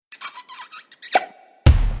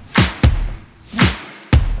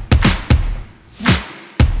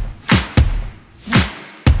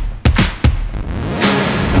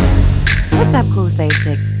What's up, Cool Save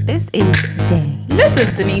Chicks? This is Day. This is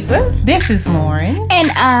Denisa. This is Lauren.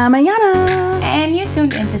 And I'm Ayana. And you're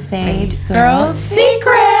tuned into Saved Girl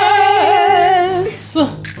Secrets.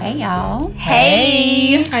 Hey, y'all.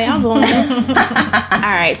 Hey. How y'all doing? All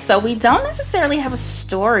right, so we don't necessarily have a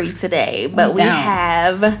story today, but we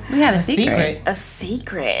have a secret. A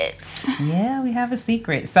secret. Yeah, we have a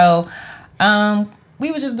secret. So, we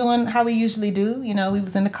were just doing how we usually do. You know, we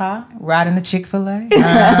was in the car, riding the Chick-fil-A.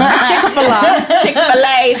 Chick-fil-A,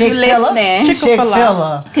 if you listening.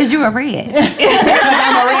 Chick-fil-A. Because you were red. Because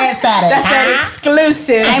I'm a red status. That's that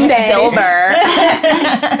exclusive I'm status. silver.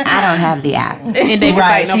 I don't have the app. And they were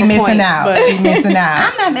Right, fighting she over missing points, out. but- She missing out.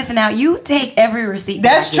 I'm not missing out. You take every receipt.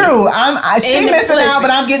 That's true. She missing out, but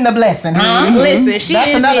I'm getting the blessing, huh? Listen, she That's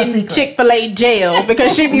is another in secret. Chick-fil-A jail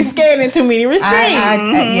because she be scanning too many receipts.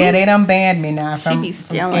 Yeah, they done banned me now from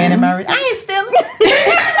stealing. scanning my. I ain't stealing. I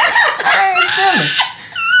ain't stealing.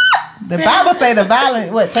 The Bible say the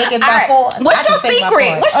violent take it by force. What's your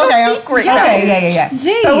secret? What's your secret? Okay, yeah.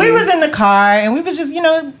 Jeez. So we was in the car and we was just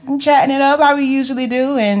chatting it up like we usually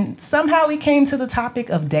do, and somehow we came to the topic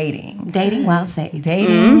of dating. Dating while saved.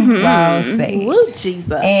 Dating while saved. Woo,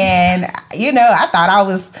 Jesus. And I thought I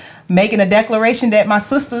was making a declaration that my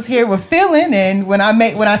sisters here were feeling, and when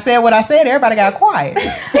I said what I said, everybody got quiet.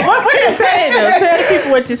 What you saying though? Tell the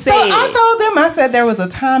people what you said. So I told them, I said there was a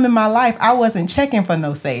time in my life I wasn't checking for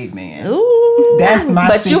no saved man. Ooh. That's my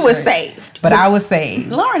But secret. you were saved. But I was saved.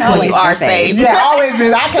 Lauren So always you are been saved. Yeah, always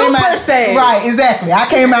been. I came Super out saved. right, exactly. I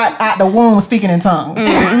came out the womb speaking in tongues. You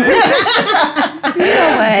know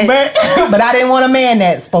what? But I didn't want a man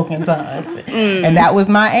that spoke in tongues. And that was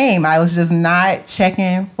my aim. I was just not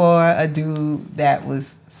checking for a dude that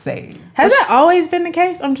was saved. Has that always been the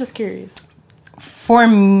case? I'm just curious. For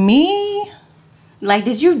me,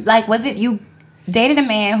 Was it you dated a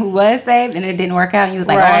man who was saved and it didn't work out and you was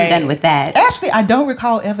like, oh, I'm done with that? actually, I don't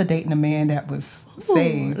recall ever dating a man that was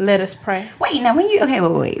saved. Let us pray. Wait, now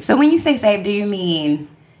wait. So when you say saved, do you mean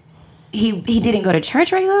he didn't go to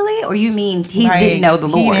church regularly, or you mean he didn't know the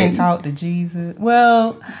Lord? He didn't talk to Jesus.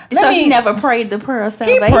 Well, He never prayed the prayer of He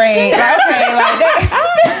salvation. prayed. Okay, like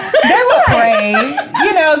they would pray.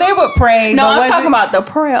 They would pray. No, but I'm talking about the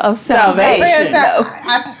prayer of salvation.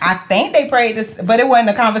 I think they prayed this, but it wasn't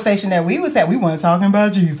a conversation that we was at. We weren't talking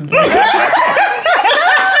about Jesus.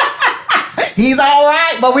 He's all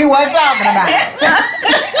right, but we weren't talking about it.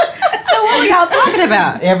 So what were y'all talking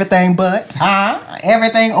about? Everything but,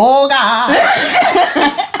 everything, oh God.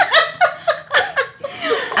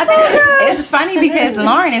 I think it's funny because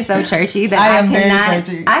Lauren is so churchy that I am very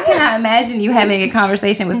churchy. I cannot imagine you having a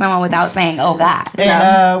conversation with someone without saying, oh God.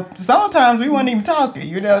 And sometimes we weren't even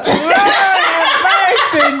talking, Lord, mercy,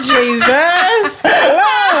 Jesus.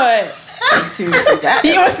 Lord.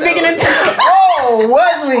 You were speaking in tongues. Oh,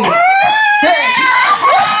 was we?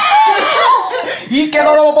 You get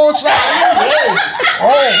on the bullshit.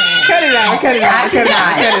 Oh. Cut it out. Okay.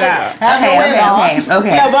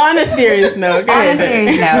 No, but on a serious note. Go On a ahead.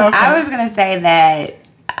 serious note, Okay. I was going to say that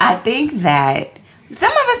I think that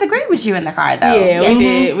some of us agree with you in the car, though. Yeah, we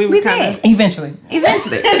did. We We kind did. of. Eventually.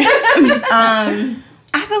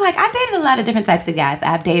 I feel like I've dated a lot of different types of guys.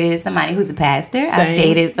 I've dated somebody who's a pastor. Same. I've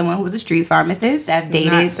dated someone who's a street pharmacist. I've Not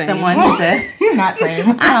dated same. someone who's a... Not saying.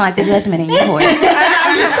 I don't like the judgment in your voice.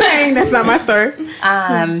 I'm just saying that's not my story.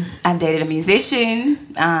 I've dated a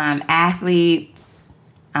musician, athletes.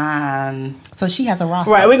 So she has a roster.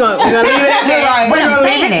 Right, we're gonna leave it at there. Right. What We're I'm gonna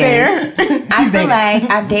leave saying it there. I feel dating. like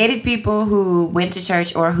I've dated people who went to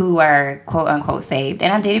church or who are quote unquote saved,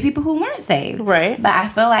 and I've dated people who weren't saved. Right. But I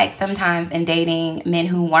feel like sometimes in dating men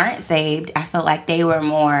who weren't saved, I feel like they were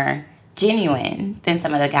more genuine than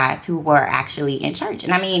some of the guys who were actually in church.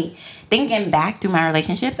 And I mean, thinking back through my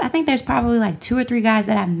relationships, I think there's probably like 2 or 3 guys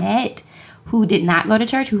that I met who did not go to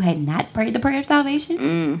church, who had not prayed the prayer of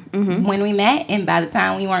salvation when we met, and by the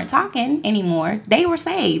time we weren't talking anymore, they were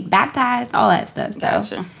saved, baptized, all that stuff. So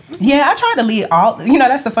Gotcha. Yeah, I tried to lead all.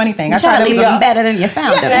 That's the funny thing. I try tried to leave them all. better than you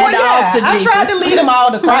found them. Well, all to I tried to Jesus. lead them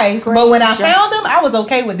all to Christ, but when I found them, I was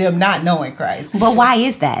okay with them not knowing Christ. But why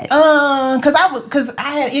is that? Because I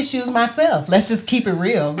had issues myself. Let's just keep it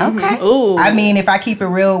real. Okay. Ooh. I mean, if I keep it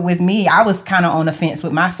real with me, I was kind of on the fence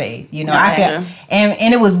with my faith. I Gotcha.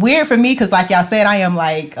 and it was weird for me because, like y'all said, I am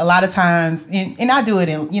like a lot of times, and I do it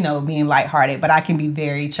in being lighthearted, but I can be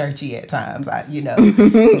very churchy at times. I give you a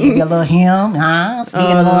little hymn, speak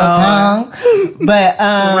in a little tongue, but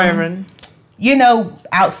Reverend.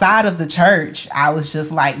 outside of the church, I was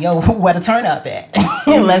just like, yo, where to turn up at?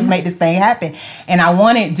 Let's make this thing happen. And I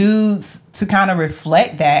wanted dudes to kind of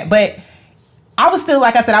reflect that. But I was still,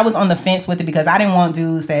 like I said, I was on the fence with it because I didn't want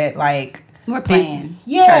dudes that, like, We're playing.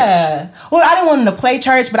 Yeah. Church. Well, I didn't want them to play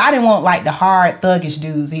church, but I didn't want like the hard thuggish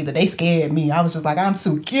dudes either. They scared me. I was just like, I'm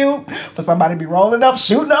too cute for somebody to be rolling up,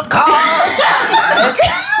 shooting up cars.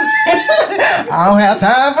 I don't have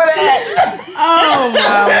time for that. Oh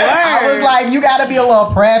my word! I was like, you gotta be a little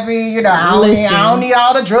preppy, you know. I don't need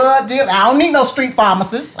all the drug deals. I don't need no street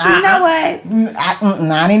pharmacists. You know what?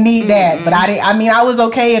 I didn't need that, but I was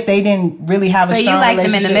okay if they didn't really have a strong relationship. So you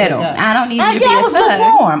liked them in the middle. I don't need you to be I was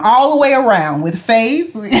lukewarm all the way around with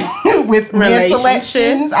faith, with men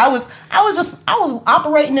selections. I was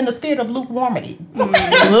operating in the spirit of lukewarmity.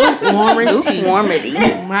 Lukewarmity.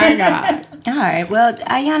 Oh my God. All right. Well,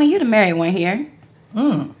 Ayana, you're the married one here.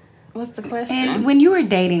 What's the question? And when you were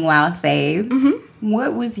dating while saved,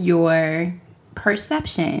 what was your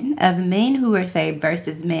perception of men who were saved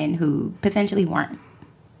versus men who potentially weren't,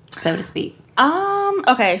 so to speak?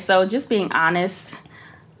 Okay, so just being honest,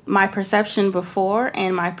 my perception before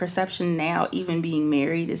and my perception now, even being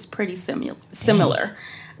married, is pretty similar.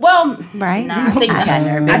 Well, right? Nah, I think the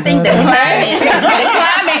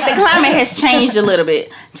climate has changed a little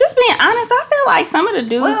bit. Just being honest, I feel like some of the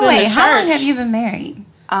dudes in the church. How long have you been married?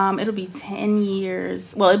 It'll be 10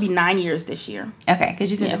 years. Well, it'll be 9 years this year. Okay, because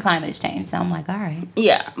you said the climate has changed, so I'm like, all right.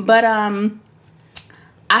 Yeah, but I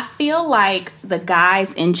feel like the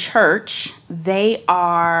guys in church, they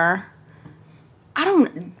are.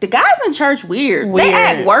 The guys in church weird. They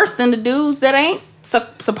act worse than the dudes that ain't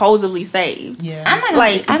supposedly saved. Yeah, I'm not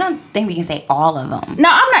like. I don't think we can say all of them. No,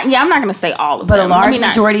 I'm not. Yeah, I'm not gonna say all of them. But a large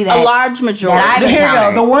majority. A large majority. Here you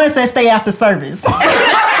go. The ones that stay after service.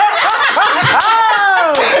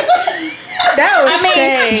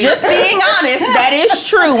 Just being honest, that is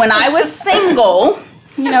true. When I was single,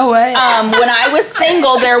 you know what? When I was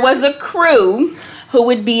single, there was a crew who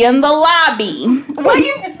would be in the lobby.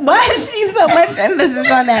 Why is she so much emphasis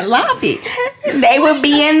on that lobby? They would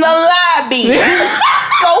be in the lobby,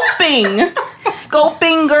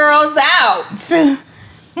 scoping girls out.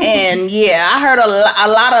 And yeah, I heard a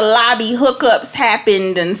lot of lobby hookups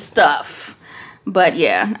happened and stuff. But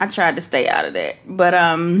yeah, I tried to stay out of that. But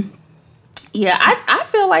yeah, I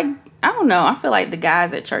feel like, I don't know, I feel like the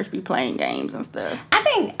guys at church be playing games and stuff.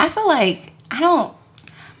 I feel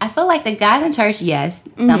like the guys in church, yes,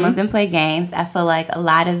 some of them play games. I feel like a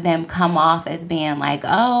lot of them come off as being like,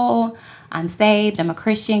 oh, I'm saved, I'm a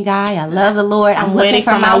Christian guy, I love the Lord, I'm looking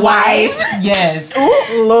for my wife. Yes.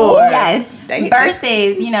 Ooh, Lord. Yes.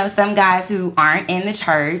 Versus, some guys who aren't in the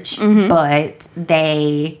church, but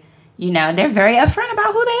they... they're very upfront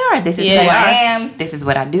about who they are. This is who I am. This is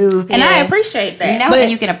what I do. And I appreciate that.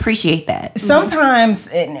 And you can appreciate that. Sometimes,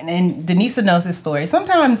 and Denisa knows this story,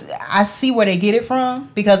 sometimes I see where they get it from.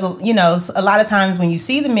 Because, a lot of times when you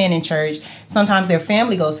see the men in church, sometimes their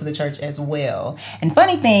family goes to the church as well. And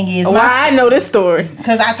funny thing is... I know this story.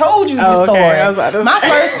 Because I told you this story. My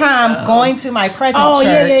first time going to my present church.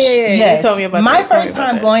 Yeah. Yes. You told me about my first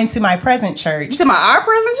time going to my present church. You talking about our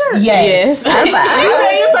present church? Yes. She said you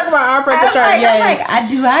talking about our present church. Yes. I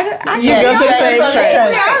do. I you go to the same church.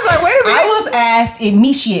 I was like, wait a minute. I was asked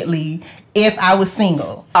immediately if I was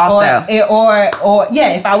single. Also. Or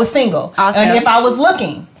if I was single. Also. And if I was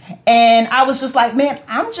looking. And I was just like, man,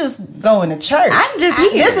 I'm just going to church. I'm just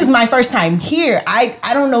here. This is my first time here. I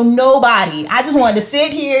don't know nobody. I just wanted to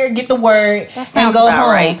sit here, get the word, and go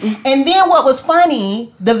home. Right. And then what was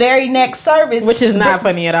funny, the very next service. Which is not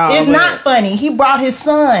funny at all. It's not funny. He brought his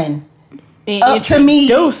son up to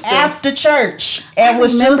me after church and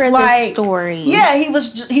was just like, story. Yeah, he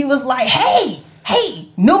was like, hey,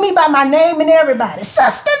 knew me by my name and everybody.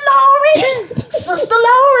 Sister Lauren.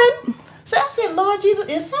 So I said, Lord Jesus,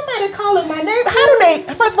 is somebody calling my name?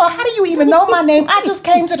 First of all, how do you even know my name? I just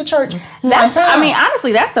came to the church.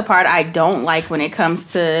 Honestly, that's the part I don't like when it comes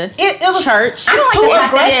to church. I don't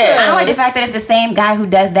like the fact that it's the same guy who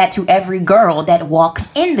does that to every girl that walks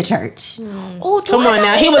in the church. Oh, come on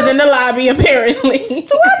now. He was in the lobby apparently. Do I know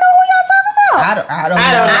who y'all talking about? I don't know. I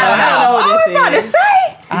don't know what this is. About to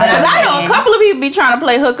say. Because I know a couple of people be trying to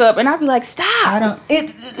play hookup, and I'd be like, stop.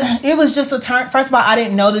 It was just a turn. First of all, I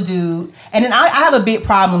didn't know the dude. And then I have a big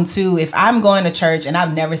problem, too. If I'm going to church, and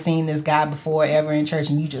I've never seen this guy before ever in church,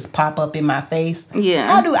 and you just pop up in my face. Yeah.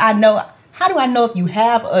 How do I know if you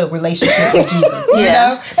have a relationship with Jesus? You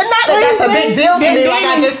know? And not that that's a big deal to me, like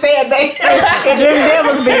I just said, baby. Them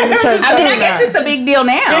devils be in the church. I guess it's a big deal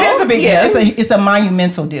now. It is a big deal. It's a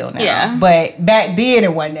monumental deal now. Yeah. But back then,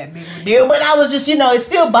 it wasn't that big of a deal. But I was just, it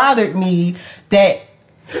still bothered me that...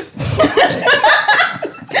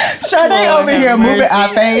 Sade over here moving our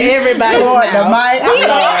face Everybody toward the mic.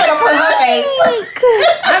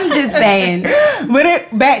 I'm just saying.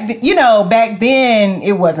 back then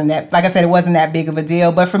it wasn't that, like I said, it wasn't that big of a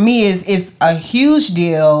deal. But for me, it's a huge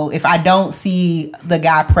deal if I don't see the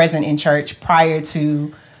guy present in church prior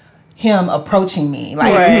to him approaching me.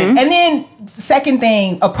 Like, and then second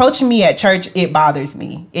thing, approaching me at church, it bothers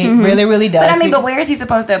me. It really, really does. But I mean, but where is he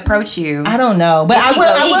supposed to approach you? I don't know, but I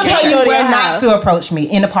will tell you go to where your not house. to approach me: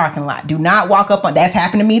 in the parking lot. Do not walk up on. That's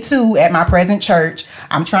happened to me too at my present church.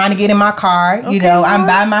 I'm trying to get in my car. I'm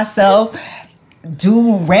by myself.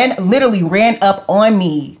 Dude literally ran up on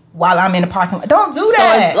me while I'm in the parking lot. Don't do So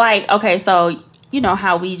that. it's like, okay, so you know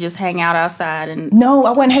how we just hang out outside and No, I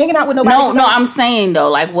wasn't hanging out with nobody. no, I'm saying though,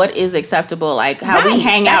 like what is acceptable? Like how we Right,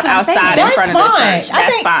 hang that's out what I'm saying. outside in That's front of fine. the church.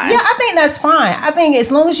 That's fine. Yeah, I think that's fine. I think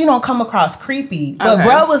as long as you don't come across creepy. But Okay.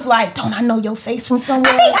 bro was like, don't I know your face from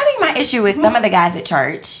somewhere? I think my issue with some of the guys at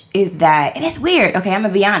church is that, and it's weird. Okay, I'm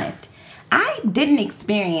gonna be honest. I didn't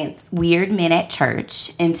experience weird men at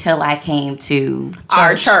church until I came to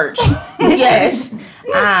Our church. Yes.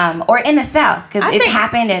 or in the South, because I it's think-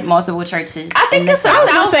 happened at multiple churches. I think in the it's a South. I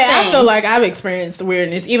was gonna South say, I thing. feel like I've experienced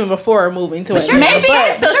weirdness even before moving to Atlanta. Maybe But-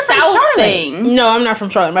 it's a South thing. No, I'm not from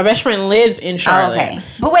Charlotte. My best friend lives in Oh, Charlotte. okay,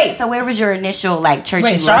 but wait. So where was your initial like church?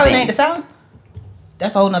 Wait, you Charlotte grew up ain't in? the South?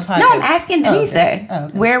 That's a whole nother podcast. No, I'm asking Denise. okay. Oh,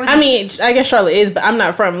 okay. Where was? I mean, I guess Charlotte is, but I'm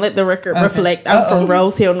not from. Let the record reflect. I'm from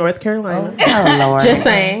Rose Hill, North Carolina. oh Lord. Just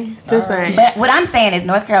saying. Just saying. But what I'm saying is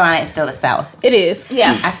North Carolina is still the South. It is.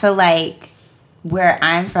 Yeah. I feel like where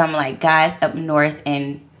I'm from, like guys up north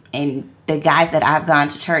and the guys that I've gone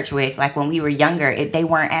to church with, like when we were younger, they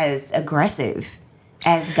weren't as aggressive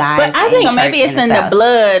as guys. But I in think So maybe church it's in the South.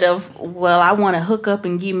 blood of, well, I want to hook up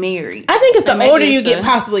and get married. I think it's the Maybe older you it's get, a-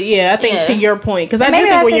 possibly. Yeah, I think Yeah. to your point, because I do Maybe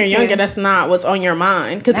think when that's you're it, younger, too. that's not what's on your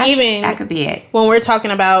mind. Because even That could be it. when we're talking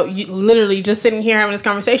about you, literally just sitting here having this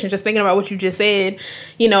conversation, just thinking about what you just said,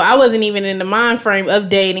 I wasn't even in the mind frame of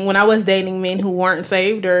dating when I was dating men who weren't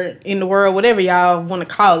saved or in the world, whatever y'all want to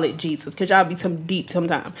call it, Jesus, because y'all be some deep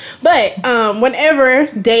sometimes. But whenever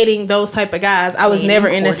dating those type of guys, I was Dating, never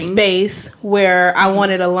in a courting. space where I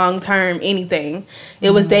wanted a long-term anything.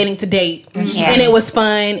 It was dating to date. Yeah. And it was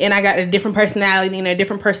fun, and I got a different personality and a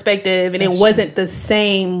different perspective, and it wasn't the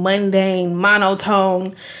same mundane,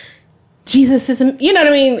 monotone, Jesus is, you know what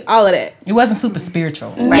I mean? All of that. It wasn't super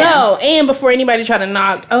spiritual. No, and before anybody try to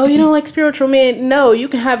knock, oh, you don't like spiritual men. No, you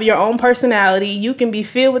can have your own personality. You can be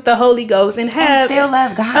filled with the Holy Ghost and have... And still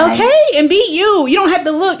love God. Okay, and be you. You don't have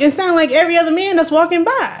to look and sound like every other man that's walking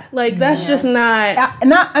by. Like, that's just not...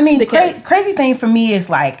 The case. crazy thing for me is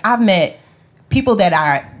like I've met people that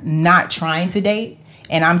are not trying to date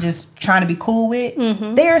and I'm just trying to be cool with.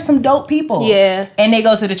 There are some dope people. Yeah. And they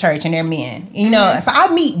go to the church and they're men. So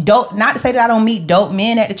I meet dope, not to say that I don't meet dope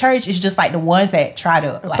men at the church. It's just like the ones that try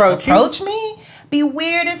to approach me be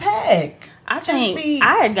weird as heck. I think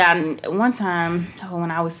I had gotten one time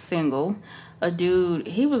when I was single, a dude,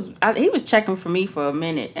 he was checking for me for a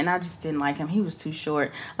minute, and I just didn't like him. He was too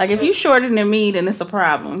short. Like, if you shorter than me, then it's a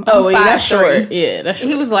problem. Oh, I'm yeah, that's 5'3". short. Yeah, that's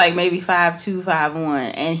short. He was like maybe 5'2",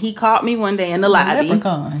 5'1", and he caught me one day in the lobby.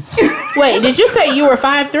 Leprechaun. Wait, did you say you were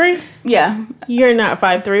 5'3"? Yeah, You're not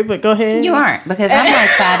 5'3", but go ahead. You aren't, because I'm like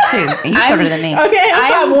 5'2", and you're shorter than me. Okay,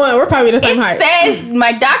 I'm 5'1". We're probably the same height. it says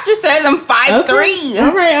my doctor says I'm 5'3".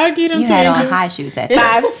 All right, I'll get him You to had you. on high shoes at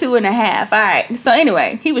 5'2" and a half. All right. So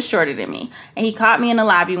anyway, he was shorter than me, and he caught me in the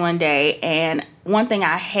lobby one day. And one thing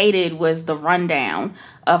I hated was the rundown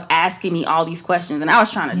of asking me all these questions, and I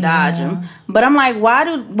was trying to dodge him. But I'm like,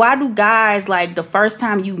 why do guys, like, the first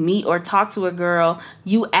time you meet or talk to a girl,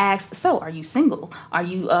 you ask, so are you single? Are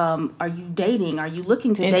you dating? Are you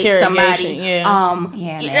looking to date somebody? Yeah.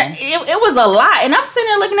 Yeah, man. It was a lot, and I'm sitting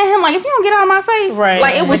there looking at him like, if you don't get out of my face, Right.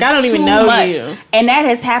 like it was Like, I don't even too know much. you. And that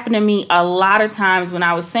has happened to me a lot of times when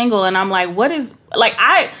I was single, and I'm like, what is, like,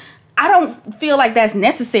 I don't feel like that's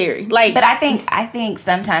necessary. Like, But I think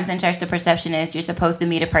sometimes in church the perception is you're supposed to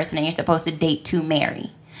meet a person and you're supposed to date to marry.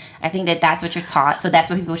 I think that's what you're taught, so that's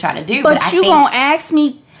what people try to do. but I you think, gonna ask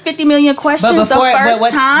me 50 million questions the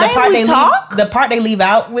first time we talk? The part they leave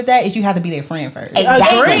out with that is you have to be their friend first.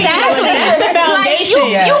 Exactly. Exactly. That's the foundation.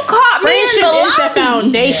 Like, you caught me in Friendship the is the lobby.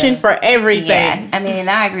 foundation for everything. Yeah, I mean, and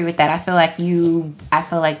I agree with that. I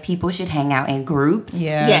feel like people should hang out in groups.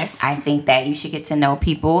 Yeah. Yes. I think that you should get to know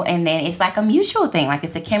people, and then it's like a mutual thing. Like,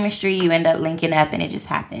 it's a chemistry. You end up linking up, and it just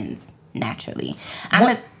happens naturally.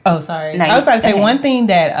 Sorry. No, I was about to say go ahead. one thing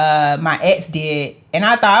that my ex did, and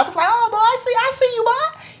I thought, I was like, oh, boy, I see you,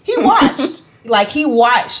 boy. He watched. He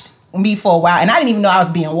watched me for a while, and I didn't even know I was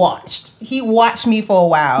being watched. He watched me for a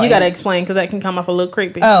while. You gotta explain because that can come off a little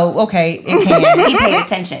creepy. Oh, okay, it can. He paid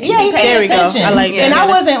attention. Yeah, he There paid we go. attention. I like that. And I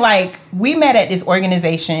wasn't like, we met at this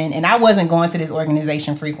organization, and I wasn't going to this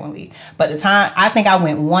organization frequently. But I think I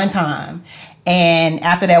went one time, and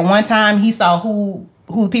after that one time, he saw who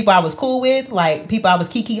people I was cool with, like people I was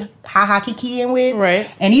kikiing with.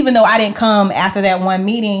 Right. And even though I didn't come after that one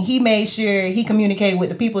meeting, he made sure he communicated with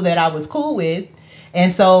the people that I was cool with. And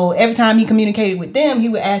so every time he communicated with them, he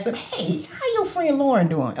would ask them, hey, how your friend Lauren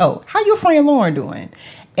doing? Oh, how your friend Lauren doing?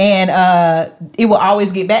 And it would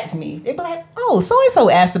always get back to me. They'd be like, oh, so-and-so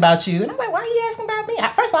asked about you. And I'm like, why are you asking about me?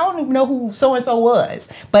 First of all, I don't even know who so-and-so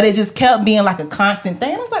was. But it just kept being like a constant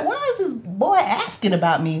thing. And I was like, why is this boy asking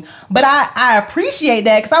about me? But I appreciate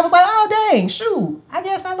that because I was like, oh, dang, shoot. I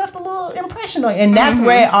guess I left a little impression on you. And that's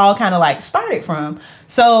where it all kind of like started from.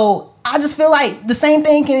 So I just feel like the same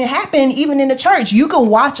thing can happen even in the church. You can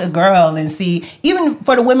watch a girl and see, even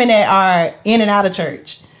for the women that are in and out of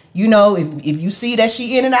church, you know, if you see that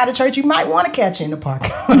she in and out of church, you might want to catch her in the park.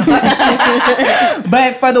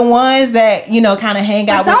 But for the ones that, you know, kind of hang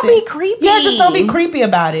out with don't be creepy. Yeah, just don't be creepy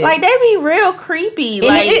about it. Like, they be real creepy. And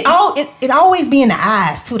Like, it always be in the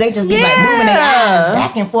eyes too. They just be like moving their eyes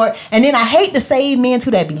back and forth. And then I hate the saved men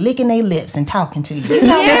too that be licking their lips and talking to you.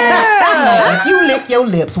 Like, if you lick your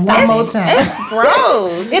lips one more time, it's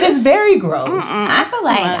gross. it is very gross. I feel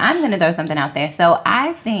like I'm going to throw something out there. So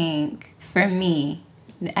I think for me,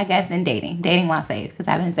 I guess in dating while saved, because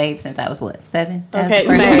I've been saved since I was 7? Okay,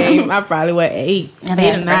 same. I probably was 8. I think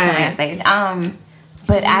that's the first time I got saved.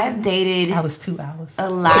 But I've dated I was 2 hours. a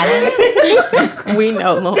lot of. We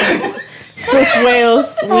know, Lord. Sis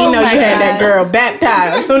Wells, we Oh know my you had that God. girl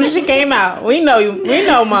baptized as soon as she came out. We know you. We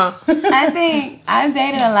know, Mom. I think I've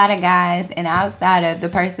dated a lot of guys, and outside of the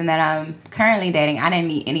person that I'm currently dating, I didn't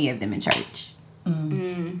meet any of them in church.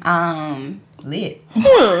 Lit.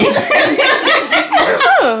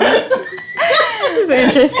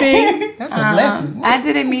 It's interesting. That's a blessing. I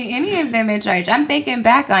didn't meet any of them in church. I'm thinking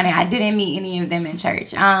back on it. I didn't meet any of them in church.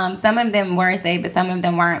 Some of them were saved, but some of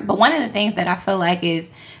them weren't. But one of the things that I feel like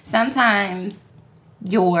is sometimes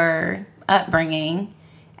your upbringing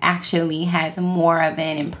actually has more of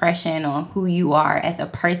an impression on who you are as a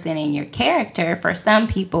person and your character for some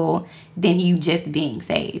people than you just being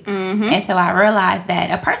saved. And so I realized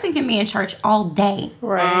that a person can be in church all day.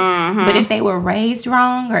 Right. But if they were raised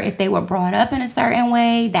wrong or if they were brought up in a certain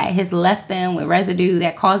way that has left them with residue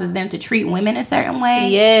that causes them to treat women a certain way.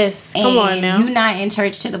 Yes. Come on And now. you're not in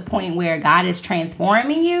church to the point where God is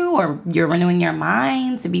transforming you or you're renewing your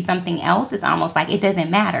mind to be something else. It's almost like it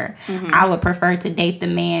doesn't matter. I would prefer to date the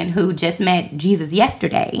man who just met Jesus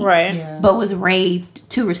yesterday. Right. Yeah. But was raised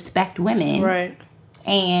to respect women. Right.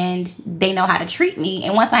 And they know how to treat me.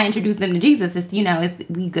 And once I introduce them to Jesus, it's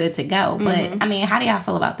we good to go. But I mean, how do y'all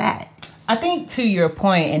feel about that? I think to your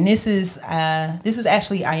point, and this is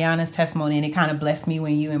actually Ayana's testimony, and it kind of blessed me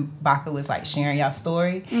when you and Baka was like sharing y'all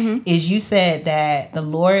story. Is you said that the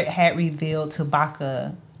Lord had revealed to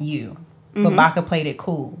Baka you, but Baka played it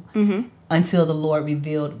cool until the Lord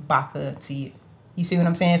revealed Baka to you. You see what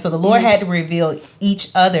I'm saying? So the Lord had to reveal each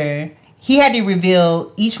other. He had to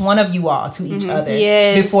reveal each one of you all to each other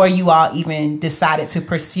before you all even decided to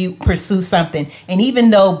pursue something. And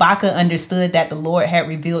even though Baka understood that the Lord had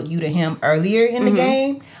revealed you to him earlier in the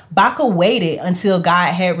game, Baka waited until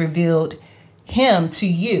God had revealed him to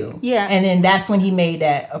you. Yeah. And then that's when he made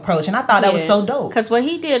that approach. And I thought that was so dope. Because what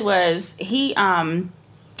he did was he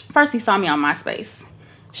first he saw me on MySpace.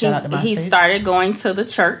 Shout out to MySpace. He started going to the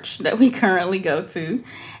church that we currently go to.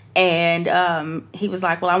 And he was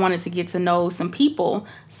like, well, I wanted to get to know some people.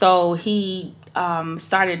 So he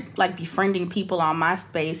started like befriending people on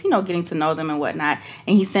MySpace, getting to know them and whatnot.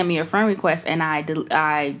 And he sent me a friend request and I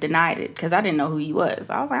denied it because I didn't know who he was.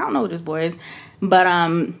 I was like, I don't know who this boy is. But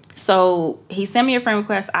so he sent me a friend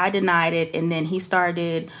request. I denied it. And then he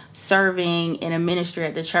started serving in a ministry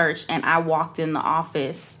at the church. And I walked in the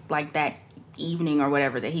office like that evening or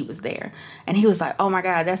whatever that he was there, and he was like, oh my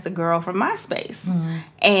God, that's the girl from MySpace.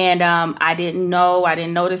 And I didn't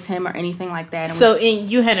notice him or anything like that. And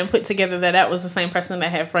you hadn't put together that was the same person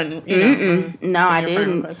that had friend no, I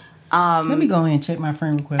didn't. Let me go ahead and check my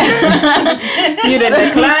friend request. You didn't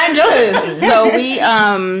decline yours. So we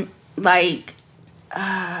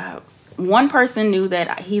one person knew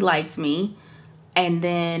that he liked me, and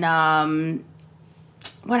then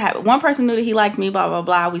what happened? One person knew that he liked me, blah, blah,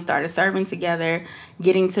 blah. We started serving together,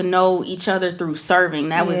 getting to know each other through serving.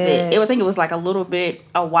 That was it. I think it was like a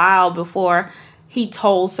while before he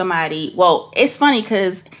told somebody. Well, it's funny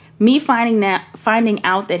because me finding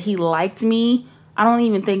out that he liked me I don't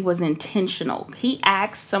even think was intentional. He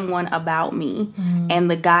asked someone about me,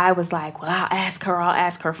 and the guy was like, well, I'll ask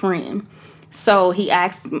her friend. So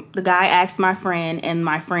the guy asked my friend, and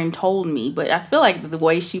my friend told me. But I feel like the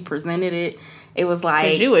way she presented it, it was like...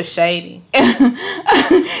 Because you was shady.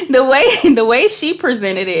 the way she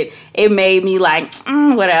presented it, it made me like,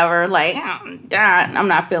 whatever. Like, I'm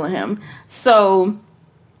not feeling him. So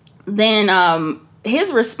then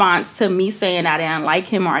his response to me saying I didn't like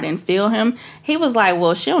him or I didn't feel him, he was like,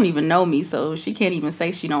 well, she don't even know me, so she can't even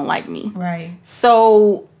say she don't like me. Right.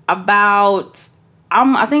 So about,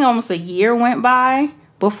 I think almost a year went by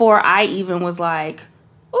before I even was like,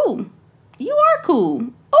 ooh, you are cool.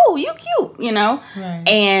 Oh, you cute, you know? Right.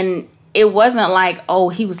 And it wasn't like, oh,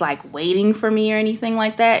 he was like waiting for me or anything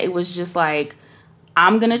like that. It was just like,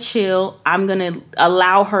 I'm going to chill. I'm going to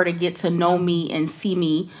allow her to get to know me and see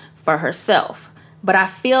me for herself. But I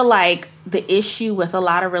feel like the issue with a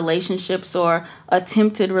lot of relationships or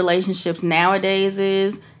attempted relationships nowadays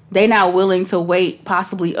is they're not willing to wait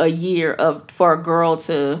possibly a year for a girl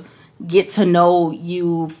to get to know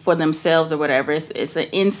you for themselves or whatever. It's an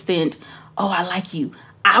instant, oh, I like you.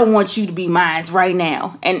 I want you to be mine right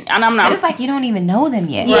now. And I'm not... But it's like you don't even know them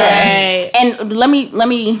yet. Yeah. Right. And let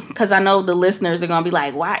me, because I know the listeners are going to be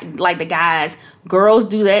like, why? Like the guys, girls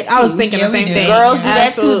do that too. I was thinking the same thing. Girls do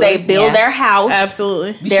that too. They build their house.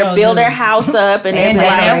 Absolutely. They build their house up and they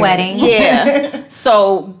plan their wedding. Yeah.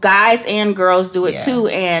 So guys and girls do it too.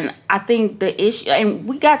 And I think the issue, and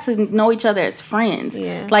we got to know each other as friends.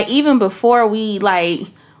 Yeah. Like even before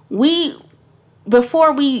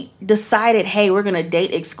before we decided, hey, we're going to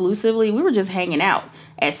date exclusively, we were just hanging out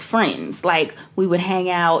as friends. Like, we would hang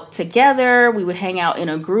out together. We would hang out in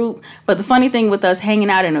a group. But the funny thing with us hanging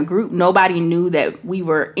out in a group, nobody knew that we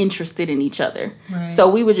were interested in each other. Right. So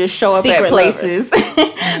we would just show up at places.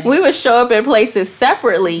 We would show up at places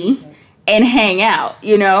separately and hang out,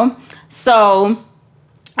 you know? So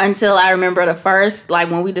until I remember the first, like,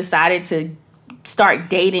 when we decided to start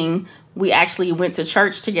dating, we actually went to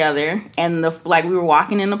church together, and we were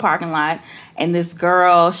walking in the parking lot, and this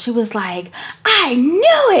girl, she was like, I knew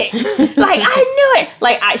it. Like, I knew it.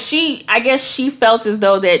 Like, I guess she felt as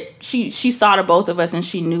though that she saw the both of us and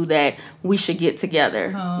she knew that we should get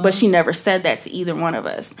together. But she never said that to either one of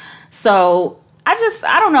us. So I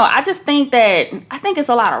don't know. I think it's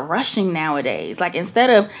a lot of rushing nowadays. Like, instead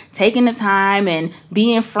of taking the time and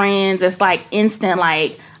being friends, it's like instant,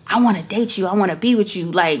 like, I want to date you. I want to be with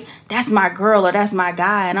you. Like, that's my girl or that's my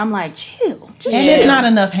guy. And I'm like, chill. Just chill. It's not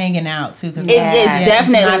enough hanging out, too. It's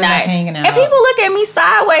definitely not. Hanging out. And people look at me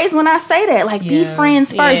sideways when I say that. Like, be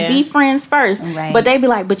friends first. Be friends first. Right. But they be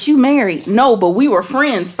like, but you married. No, but we were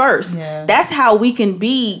friends first. Yeah. That's how we can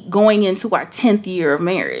be going into our 10th year of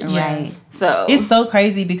marriage. Right. So it's so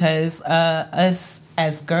crazy because us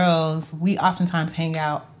as girls, we oftentimes hang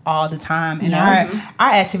out all the time. And our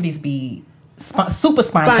activities be... super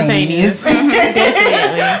spontaneous.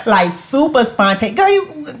 Definitely. Like super spontaneous. Girl,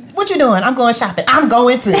 what you doing? I'm going shopping. I'm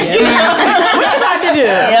going to. You know? What you about to do?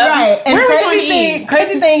 Right. And Where the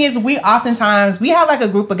crazy thing is we have like a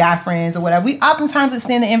group of guy friends or whatever. We oftentimes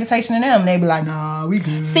extend the invitation to them and they be like, nah, we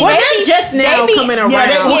good. See, well, they're just now coming around.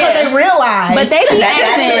 Because they realize. But they be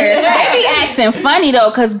acting funny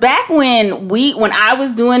though, because back when I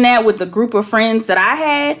was doing that with the group of friends that I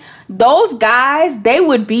had, those guys, they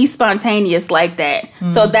would be spontaneous like that.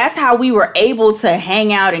 Mm-hmm. So that's how we were able to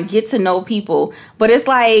hang out and get to know people. But it's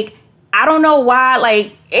like, I don't know why,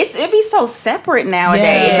 like, it be so separate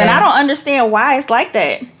nowadays. Yeah. And I don't understand why it's like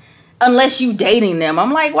that. Unless you dating them.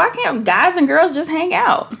 I'm like, why can't guys and girls just hang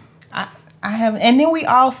out? I haven't, and then we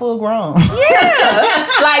all full grown. Yeah,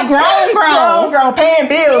 like grown, paying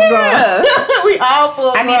bills, grown. We all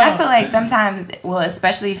full grown. I mean, I feel like sometimes, well,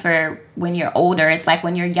 especially for when you're older, it's like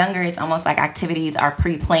when you're younger, it's almost like activities are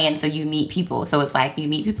pre-planned, so you meet people. So it's like you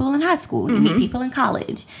meet people in high school, you meet people in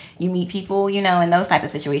college, you meet people, you know, in those type of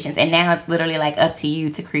situations, and now it's literally like up to you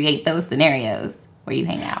to create those scenarios where you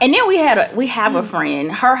hang out. And then we have a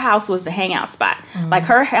friend. Her house was the hangout spot. Like,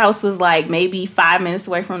 her house was like maybe 5 minutes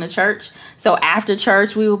away from the church. So after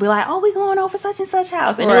church, we would be like, oh, we going over such and such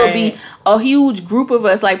house. And it would be a huge group of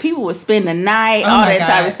us. Like, people would spend the night, all that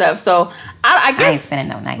type of stuff. So I guess I ain't spending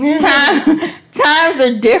no night. Times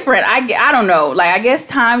are different. I don't know. Like, I guess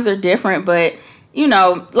times are different, but you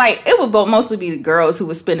know, like, it would mostly be the girls who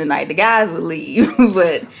would spend the night. The guys would leave.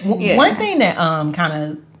 But yeah. One thing that kind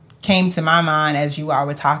of came to my mind as you all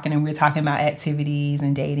were talking, and we were talking about activities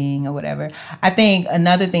and dating or whatever. I think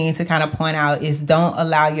another thing to kind of point out is don't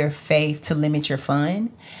allow your faith to limit your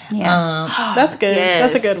fun. Yeah. That's good.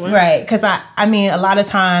 Yes. That's a good one. Right, because I mean, a lot of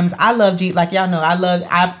times I love Jesus. Like y'all know,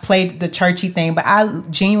 I played the churchy thing, but I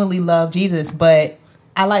genuinely love Jesus. But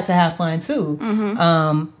I like to have fun too.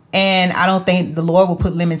 And I don't think the Lord will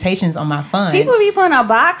put limitations on my fun. People be putting a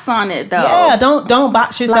box on it though. Yeah, don't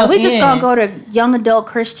box yourself Like we just in. gonna go to young adult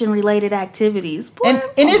Christian related activities. Boy, and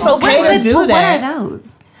it's okay to do What that. are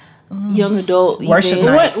those? young adult Worship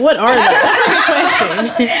events. night. What are they? That's a good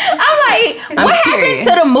question. I'm like, what curious.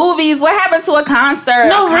 happened to the movies? What happened to a concert?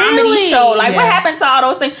 No, a comedy really? show? Like, what Yeah. happened to all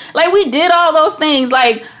those things? Like, we did all those things.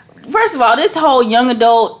 Like, first of all, this whole young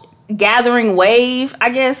adult gathering wave, I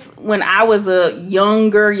guess when I was a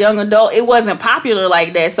young adult, it wasn't popular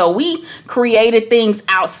like that. So we created things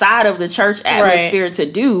outside of the church atmosphere to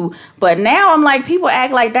do. But now I'm like, people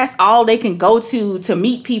act like that's all they can go to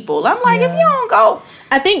meet people. I'm like, if you don't go,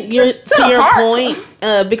 I think Just to to the your park.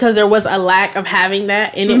 point, because there was a lack of having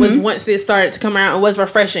that, and it was once it started to come around, it was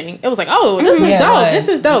refreshing. It was like, oh, this is Yeah, it dope. was. This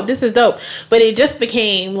is dope. This is dope. But it just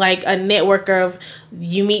became like a network of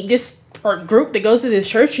you meet this group that goes to this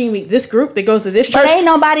church, you meet this group that goes to this but church. ain't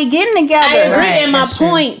nobody getting together. I agree, Right, and my that's true.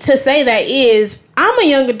 point to say that is, I'm a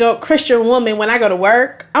young adult Christian woman when I go to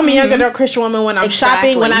work. I'm a young adult Christian woman when I'm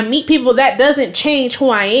shopping. When I meet people, that doesn't change who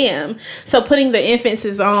I am. So putting the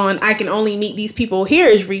emphasis on I can only meet these people here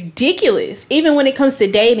is ridiculous. Even when it comes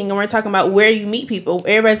to dating, and we're talking about where you meet people,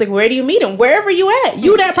 everybody's like, where do you meet them? Wherever you at,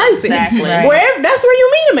 you that person. Exactly. Right. Wherever, that's where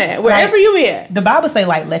you meet them at. Wherever Like, you be at. The Bible say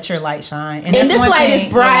like, let your light shine, And that's this one light thing-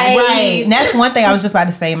 is bright. right? And that's one thing I was just about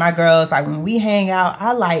to say. My girls, like when we hang out,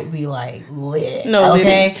 our light be like lit. No,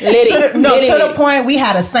 okay, lit it. To the, no, Lit it. to the point we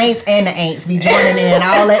had a saints and the ain'ts be joining in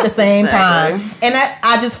all at the same Exactly. time, and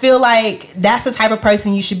I just feel like that's the type of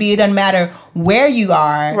person you should be. It doesn't matter where you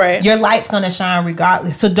are, Right. Your light's gonna shine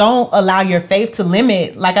regardless. So don't allow your faith to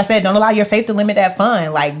limit. Like I said, don't allow your faith to limit that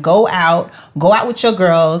fun. Like go out with your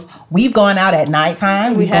girls. We've gone out at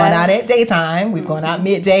nighttime. We've gone have. out at daytime. We've gone out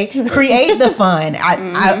midday. Create the fun.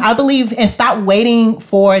 I believe, and stop waiting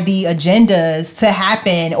for the agendas to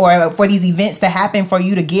happen or for these events to happen for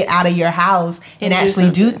you to get out of your house and And do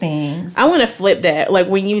actually do something. things. I want to flip that. Like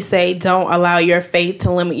when you say don't allow your faith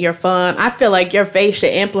to limit your fun, I feel like your faith should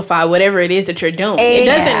amplify whatever it is that you're doing. It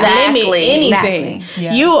doesn't limit Exactly. anything. Exactly.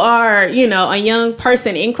 Yeah. You are, a young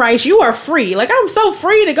person in Christ. You are free. Like I'm so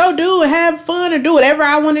free to go do and have fun or do whatever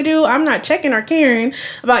I want to do. I'm not checking or caring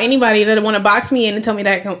about anybody that want to box me in and tell me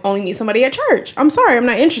that I can only meet somebody at church. I'm sorry, I'm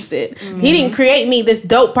not interested. He didn't create me this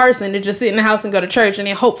dope person to just sit in the house and go to church and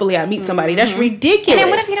then hopefully I meet somebody. That's ridiculous. And then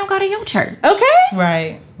what if you don't go to your church? Okay.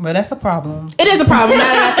 Right. Well, that's a problem. It is a problem. Now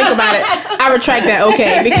that I think about it, I retract that.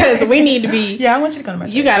 Okay, because we need to be. Yeah, I want you to come to my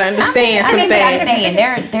church. You gotta understand I some mean, but I'm things.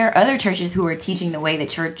 saying there are other churches who are teaching the way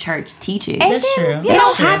that your church teaches. That's true. You That's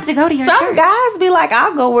don't true. have to go to your Some church. guys be like,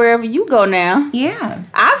 I'll go wherever you go now. Yeah.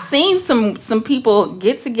 I've seen some people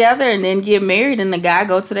get together and then get married and the guy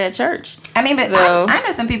go to that church. I mean, but So- I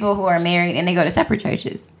know some people who are married and they go to separate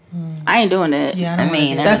churches. I ain't doing that. Yeah, I don't wanna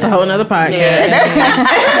mean, do That's a whole nother podcast.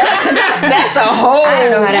 That's a whole. I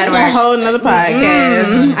don't know how that A works. whole nother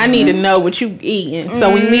podcast. I need to know what you eating.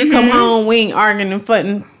 So when we come home, we ain't arguing and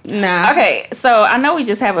footing. Nah. Okay, so I know we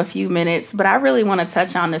just have a few minutes, but I really want to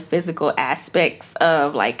touch on the physical aspects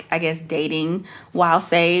of, like, I guess dating while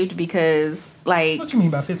saved, because like What you mean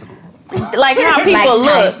by physical? like how people Like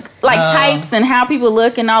look, types. like types and how people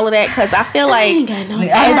look and all of that. Because I feel like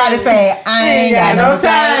Everybody say, I ain't got no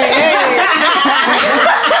time.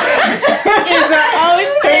 It's the only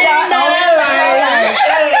thing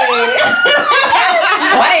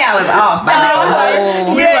One of y'all was off by like a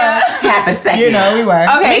whole half a second. You know, we were.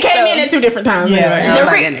 okay, We came so- in at 2 different times. Yeah. Anyway. Oh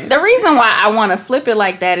my goodness. The reason why I want to flip it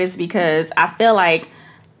like that is because I feel like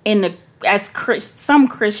some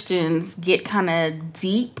Christians get kind of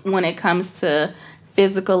deep when it comes to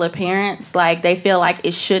physical appearance. Like they feel like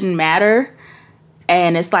it shouldn't matter.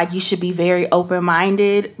 And it's like you should be very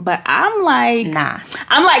open-minded. But I'm like, Nah.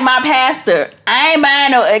 I'm like my pastor. I ain't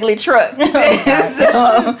buying no ugly truck.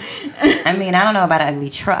 So, I mean, I don't know about an ugly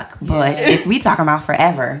truck, but if we talking about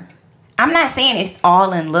forever, I'm not saying it's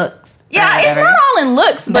all in looks. or yeah, it's whatever, not all in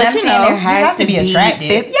looks, But but I'm you saying know, there has have to be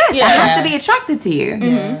attracted. Yes, Yeah. I have to be attracted to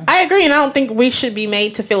you. I agree, and I don't think we should be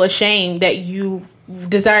made to feel ashamed that you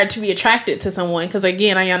desire to be attracted to someone. Because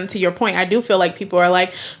again, Ayana, to your point, I do feel like people are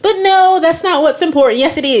like, but no, that's not what's important.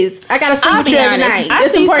 Yes, it is. I gotta sleep I'll with be you every honest. night. I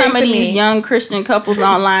It's see important some of to these me. young Christian couples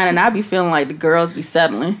online, and I be feeling like the girls be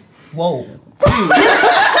settling. Whoa. You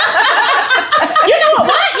know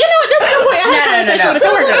what? That's a good point. I conversation with a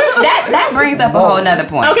coworker. That brings up a whole nother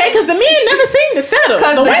point. Okay, because the men never seem to settle.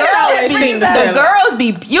 Because The the women always seem to settle. girls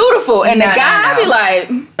be beautiful, and the No, guy be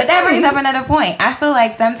like, But that brings up another point. I feel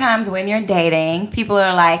like sometimes when you're dating, people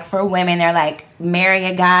are like, for women, they're like, marry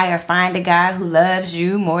a guy or find a guy who loves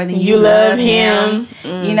you more than you love him.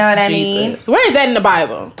 You know what I mean? Jesus. Where is that in the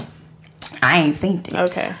Bible? I ain't seen it.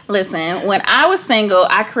 Okay. listen, when I was single,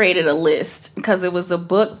 I created a list because it was a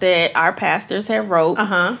book that our pastors had wrote.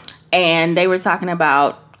 And they were talking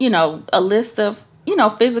about, a list of,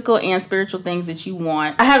 physical and spiritual things that you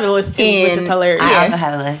want. I have a list too, which is hilarious. I also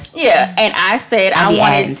have a list. Yeah, and I said I be adding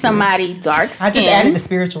wanted to it. somebody dark skinned. I just added the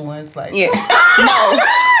spiritual ones. Like, Yeah. No.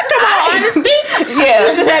 Come on, honesty. Yeah.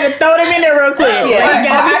 You just had to throw them in there real quick. Yeah. Like, you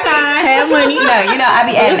gotta be fine, have money. No, I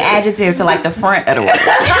be adding adjectives to like the front of the word.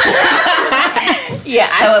 Yeah,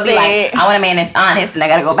 So it'll be like, I want a man that's honest, and I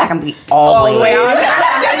gotta go back and be all the way honest.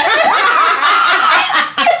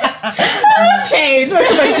 Change. What's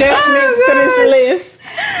some adjustments to this list?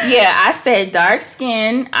 yeah, I said dark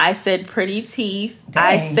skin. I said pretty teeth.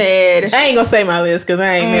 I Dang. said I ain't gonna say my list because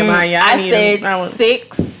I ain't met mine yet. I need said them. I want-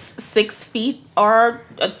 6 feet or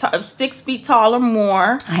 6 feet tall or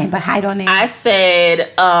more. I ain't but height on there. I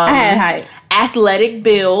said I had height. athletic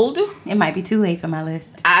build. It might be too late for my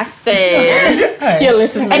list. I said, Your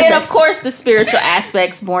list is and then of course the spiritual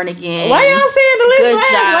aspects, born again. Why y'all saying the list Good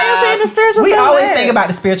last? Why y'all job. saying the spiritual we stuff always last? think about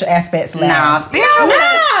the spiritual aspects Nah, last. spiritual.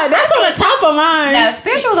 Nah, that's on the top of mine. No,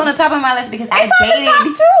 spiritual was on the top of my list because I It's on the top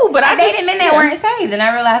dated too, but I I just- dated men that yeah. weren't saved, and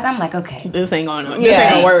I realized I'm like, okay, This ain't going on. This Yeah.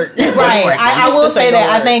 ain't gonna work. Right. I will This say ain't that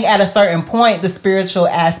gonna I work. think at a certain point the spiritual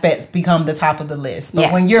aspects become the top of the list. But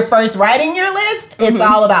Yes. when you're first writing your list, it's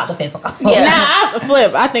all about the physical. Yeah. Nah, I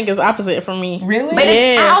flip. I think it's opposite for me. Really? but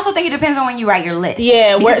Yes. I also think it depends on when you write your list.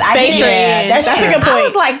 Yeah, where Because I space you're didn't- in. that's That's a true. good I point.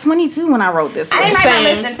 was like 22 when I wrote this. I didn't list. write my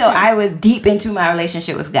Same. list until I was deep into my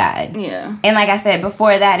relationship with God. Yeah. And like I said,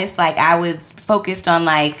 before that, it's like I was focused on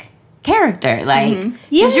like character. Like,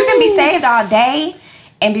 because you can be saved all day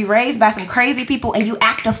and be raised by some crazy people and you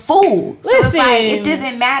act a fool. So it's like, it Listen.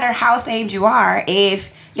 doesn't matter how saved you are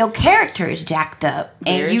if your character is jacked up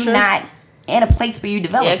and Very you true. not in a place where you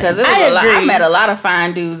develop. Yeah, because it. I agree. met a lot of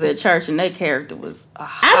fine dudes at church, and their character was.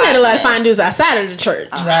 I met a lot of fine dudes outside of the church.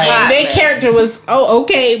 Right. And their Mess. character was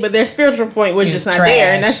okay, but their spiritual point was It's just not trash.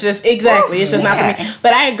 there. And that's just exactly. It's just not for me.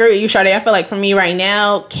 But I agree with you, Sade. I feel like for me right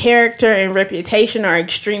now, character and reputation are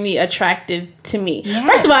extremely attractive to me. Yeah.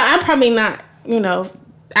 First of all, I'm probably not,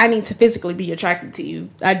 I need to physically be attracted to you.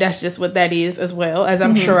 That's just what that is, as well as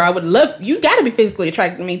I'm sure I would love. You got to be physically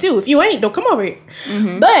attracted to me too. If you ain't, don't come over here.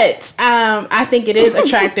 But I think it is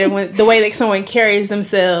attractive when the way that someone carries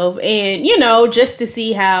themselves, and just to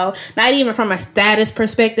see how, not even from a status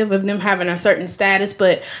perspective of them having a certain status,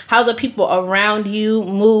 but how the people around you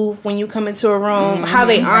move when you come into a room, how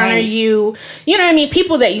they honor right. you. You know what I mean?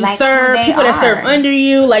 People that you Like who serve, they people that serve are. under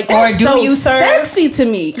you, like that's do so you serve? sexy to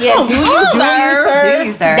me. Yeah, Come do you on. serve? Do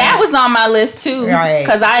you serve? That was on my list too, Right.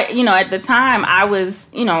 because I, at the time I was,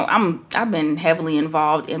 I've been heavily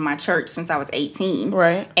involved in my church since I was 18,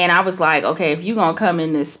 Right. And I was like, okay, if you gonna come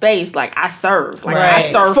in this space, like I serve, like I Right.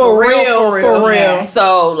 serve For for real, real, for real.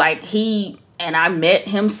 So like I met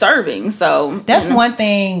him serving, so That's one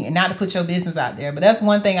thing, not to put your business out there, but that's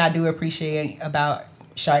one thing I do appreciate about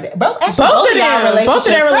Sade. Both of them. y'all Both of their relationships.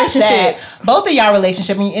 scratch relationships. that. Both of y'all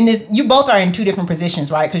relationship, and you both are in two different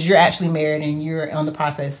positions, right? Because you're actually married and you're on the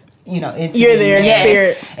process. It's You're there in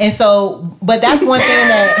Yes. spirit. And so, but that's one thing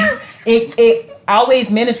that it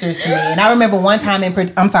always ministers to me. And I remember one time in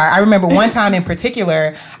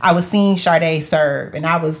particular, I was seeing Sade serve, and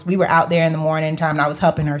we were out there in the morning time, and I was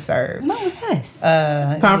helping her serve. What was this?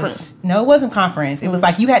 Conference. No, it wasn't conference. It was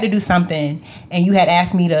like you had to do something, and you had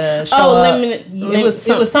asked me to show Oh, up. limited- It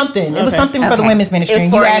was something. It was Okay. something for the Okay. women's ministry, It was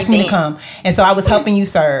and you for an asked me to event. come, and so I was helping you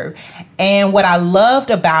serve. And what I loved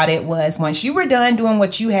about it was once you were done doing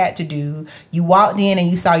what you had to do, you walked in and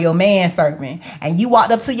you saw your man serving, and you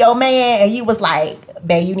walked up to your man and you was like,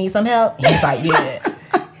 "Babe, you need some help?" And he's like,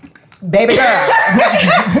 "Yeah." Baby girl.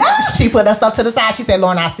 She put her stuff to the side. She said,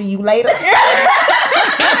 "Lauren, I'll see you later."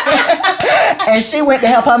 And she went to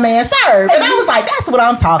help her man serve. And I was like, that's what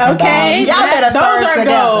I'm talking Okay. about. Y'all better Those serve are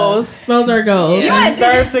together. goals. Those are goals. You know what?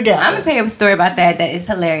 Serve together. I'm gonna tell you a story about that is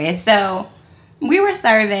hilarious. So we were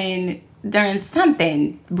serving during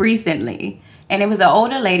something recently, and it was an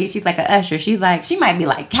older lady. She's like an usher. She's like, she might be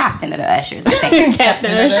like captain of the ushers, I think.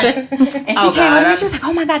 Captain Usher. And she came over and she was like,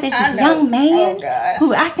 "Oh my God, there's this young man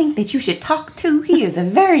who I think that you should talk to. He is a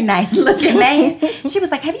very nice looking man." She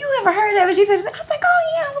was like, "Have you ever heard of it?" She said, "I was like, oh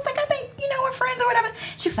yeah." I was like, "I think we're friends or whatever?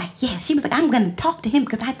 She was like, yeah. She was like, I'm going to talk to him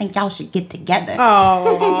because I think y'all should get together.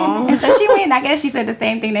 Oh. And so she went, and I guess she said the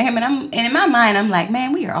same thing to him. And in my mind, I'm like,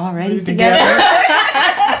 man, we are already together.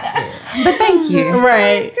 But thank you.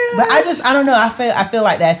 Right. But I don't know. I feel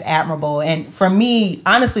like that's admirable. And for me,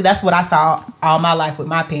 honestly, that's what I saw all my life with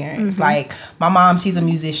my parents. Like my mom, she's a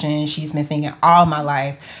musician. She's been singing all my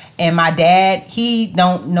life. And my dad, he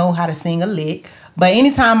don't know how to sing a lick. But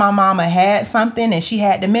anytime my mama had something and she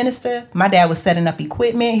had to minister, my dad was setting up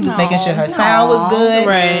equipment. He was making sure her sound was good.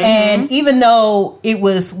 Right. And even though it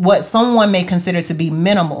was what someone may consider to be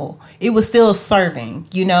minimal, it was still serving,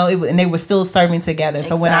 you know, and they were still serving together.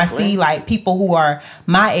 So when I see like people who are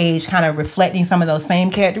my age kind of reflecting some of those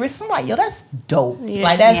same characteristics, I'm like, yo, that's dope. Yeah.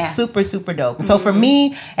 Like that's super, super dope. So for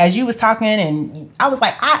me, as you was talking, and I was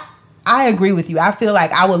like, I agree with you. I feel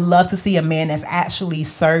like I would love to see a man that's actually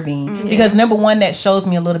serving because number one, that shows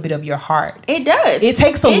me a little bit of your heart. It does. It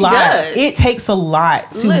takes a lot. Does. It takes a lot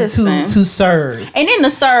to serve. And then to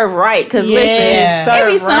serve right, because Yes, listen, there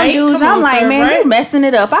be serve some right. dudes Come I'm on, like, serve man, right. you messing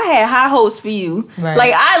it up. I had high hopes for you. Right.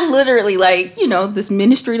 Like I literally, like, you know, this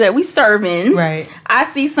ministry that we serve in. Right. I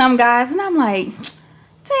see some guys and I'm like,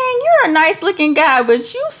 dang, you're a nice looking guy,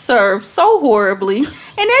 but you serve so horribly.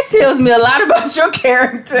 And that tells me a lot about your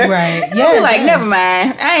character. Right. And Yeah, I'll be it like, does. never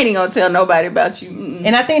mind. I ain't even gonna tell nobody about you. Mm-mm.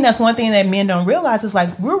 And I think that's one thing that men don't realize is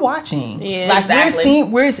like we're watching. Yeah, like exactly.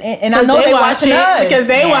 we're seeing, and I know they watching us because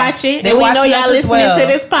they watch it. They And we watching know y'all us as listening well. to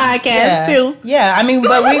this podcast too. Yeah, I mean,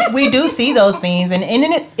 but we do see those things, and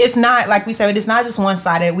it's not like we said, it's not just one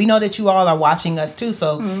sided. We know that you all are watching us too,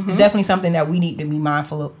 so it's definitely something that we need to be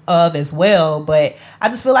mindful of as well. But I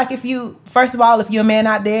just feel like if you're a man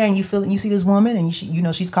out there and you see this woman and you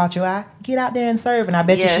know she's caught your eye, get out there and serve, and I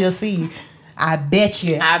bet you she'll see. I bet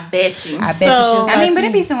you. I bet you. I bet you she'll I mean, but see.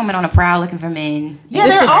 it be some women on the prowl looking for men. Yeah,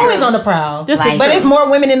 This they're is always true. on the prowl. This is but true. it's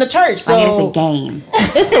more women in the church, so Like it's a game.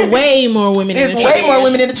 It's a way more women in it's the way church. more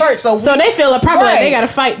women in the church. So They feel probably like Right. they got to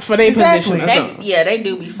fight for their Exactly. position. Or something. They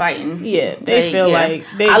do be fighting. Yeah, they feel like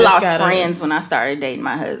they I just lost gotta- friends when I started dating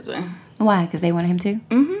my husband. Why? Because they wanted him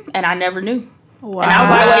to? And I never knew. Wow. And I was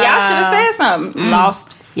like, well, y'all should have said something.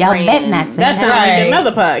 Lost Y'all friends. bet not to. That sounds Right. like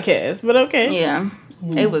another podcast, but okay. Yeah.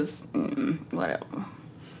 It was, whatever.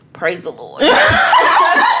 Praise the Lord.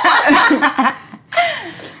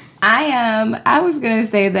 I was gonna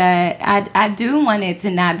say that I do want it to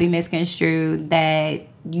not be misconstrued that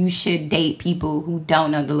you should date people who don't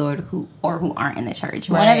know the Lord who aren't in the church.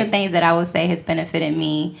 One of the Right. things that I would say has benefited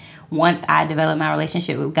me once I developed my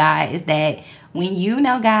relationship with God is that when you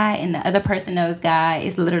know God and the other person knows God,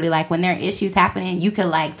 it's literally like when there are issues happening, you could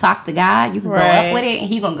like talk to God, you could go Right. up with it, and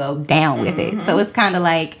He gonna go down with it. So it's kind of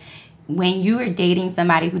like when you are dating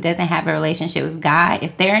somebody who doesn't have a relationship with God,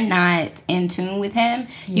 if they're not in tune with Him,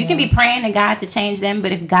 you can be praying to God to change them,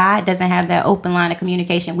 but if God doesn't have that open line of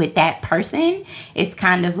communication with that person, it's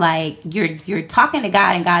kind of like you're talking to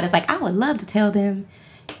God, and God is like, I would love to tell them,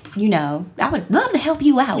 you know, I would love to help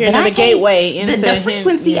you out. You're but I another can't- gateway into the him.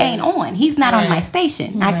 frequency Yeah. ain't on. He's not on Right. my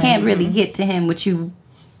station. I can't really get to him with you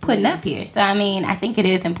putting up here. So I mean, I think it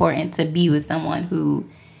is important to be with someone who,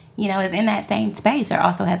 you know, is in that same space or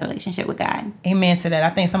also has a relationship with God. Amen to that. I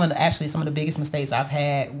think some of the biggest mistakes I've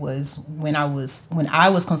had was when I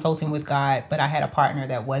was consulting with God, but I had a partner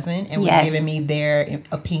that wasn't and was Yes. giving me their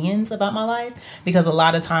opinions about my life, because a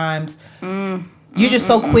lot of times you're just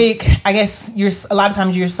so quick. I guess you're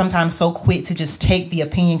sometimes so quick to just take the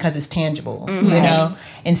opinion because it's tangible, you know,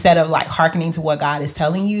 instead of like hearkening to what God is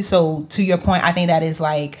telling you. So to your point, I think that is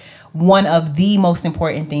like one of the most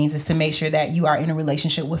important things is to make sure that you are in a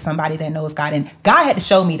relationship with somebody that knows God, and God had to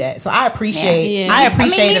show me that. So I appreciate, Yeah. I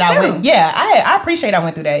appreciate me that too. I appreciate I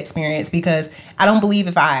went through that experience, because I don't believe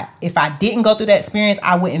if I didn't go through that experience,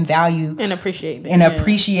 I wouldn't value And appreciate that. an yeah.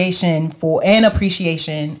 appreciation for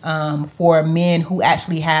men who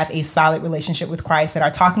actually have a solid relationship with Christ, that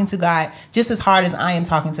are talking to God just as hard as I am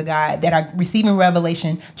talking to God, that are receiving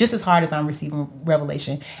revelation just as hard as I'm receiving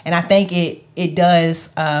revelation. And I think it does,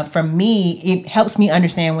 for me, it helps me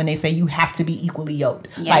understand when they say you have to be equally yoked.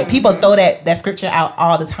 Yeah. Like people throw that scripture out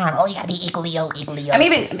all the time. Oh, you gotta be equally yoked. I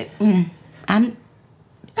mean, I'm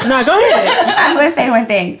No, go ahead. I'm going to say one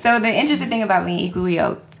thing. So the interesting thing about being equally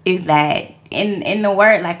yoked is that in the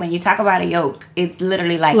word, like when you talk about a yoke, it's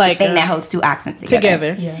literally like the thing that holds two oxen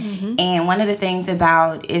together. Yeah. And one of the things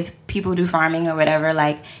about if people do farming or whatever,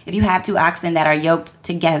 like if you have two oxen that are yoked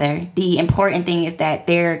together, the important thing is that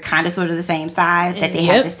they're kind of sort of the same size, that they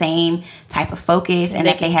have the same type of focus, and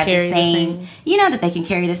that they have the same, you know, that they can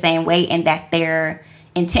carry the same weight, and that their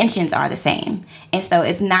intentions are the same. And so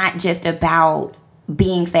it's not just about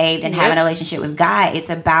being saved and having a relationship with God. It's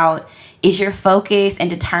about is your focus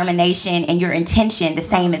and determination and your intention the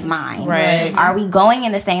same as mine? Right. Are we going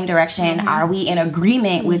in the same direction? Are we in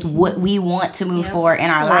agreement with what we want to move forward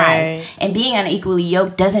in our lives? And being unequally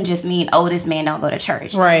yoked doesn't just mean, oh, this man don't go to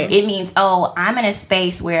church. Right. It means, oh, I'm in a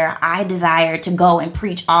space where I desire to go and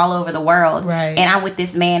preach all over the world. Right. And I'm with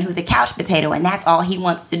this man who's a couch potato, and that's all he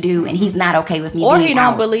wants to do, and he's not okay with me Or being he don't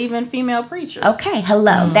out. believe in female preachers. Okay,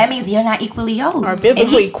 hello. That means you're not equally yoked. Or And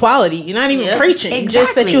biblical he- equality. You're not even preaching.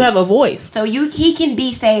 Just that Exactly. you have a voice. So he can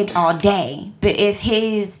be saved all day, but if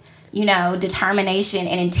his determination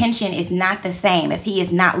and intention is not the same, if he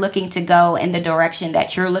is not looking to go in the direction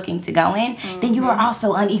that you're looking to go in, then you are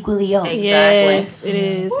also unequally yoked. Exactly. Yes, it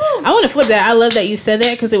is. I want to flip that. I love that you said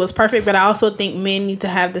that because it was perfect, but I also think men need to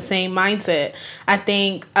have the same mindset. I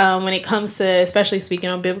think when it comes to, especially speaking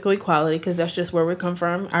on biblical equality, because that's just where we come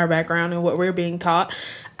from, our background and what we're being taught,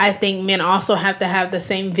 I think men also have to have the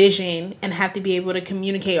same vision and have to be able to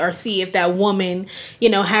communicate or see if that woman,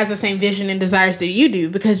 has the same vision and desires that you do.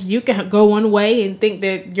 Because you can go one way and think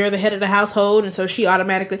that you're the head of the household, and so she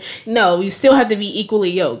automatically. No, you still have to be equally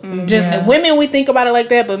yoked. Women, we think about it like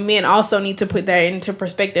that, but men also need to put that into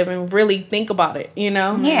perspective and really think about it. Yeah,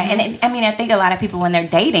 and I think a lot of people when they're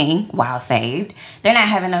dating while saved, they're not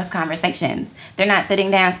having those conversations. They're not sitting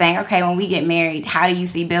down saying, okay, when we get married, how do you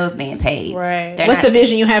see bills being paid? Right. They're What's not the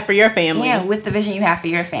vision you have for your family? Yeah, what's the vision you have for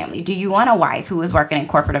your family? Do you want a wife who is working in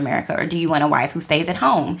corporate America, or do you want a wife who stays at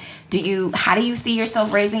home? How do you see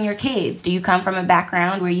yourself raising your kids? Do you come from a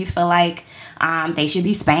background where you feel like they should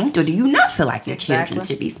be spanked, or do you not feel like your children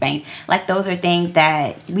should be spanked? Like, those are things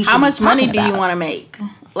that we should How be much money talking do you about. want to make?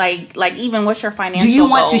 Like even what's your financial Do you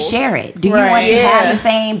want goals? to share it? Do you Right. want to Yeah. have the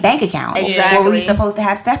same bank account? Exactly. Or are we supposed to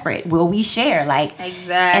have separate? Will we share?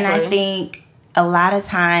 Exactly. And I think a lot of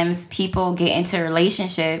times people get into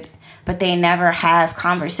relationships, but they never have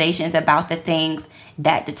conversations about the things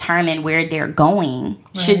that determine where they're going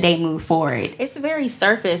should they move forward. It's very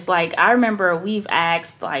surface. Like, I remember we've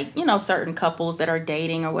asked, certain couples that are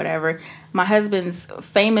dating or whatever. My husband's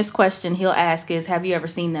famous question he'll ask is, have you ever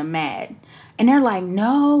seen them mad? And they're like,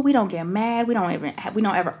 no, we don't get mad. We don't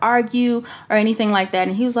ever argue or anything like that.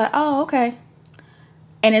 And he was like, oh, okay.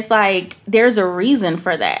 And it's like, there's a reason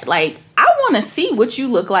for that. Like, I want to see what you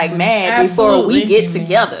look like mad before we get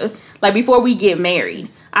together. Like, before we get married.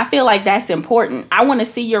 I feel like that's important. I want to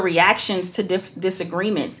see your reactions to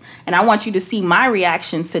disagreements. And I want you to see my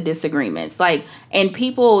reactions to disagreements. Like, and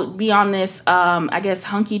people be on this,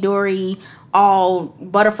 hunky-dory, all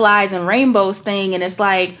butterflies and rainbows thing. And it's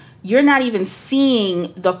like, you're not even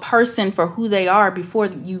seeing the person for who they are before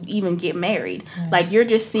you even get married. Like, you're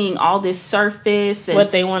just seeing all this surface and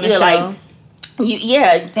What they want to show. Like,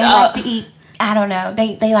 They like to eat, I don't know,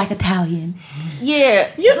 they like Italian.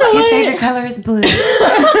 Yeah. You know His what? favorite color is blue.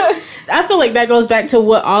 I feel like that goes back to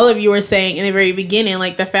what all of you were saying in the very beginning.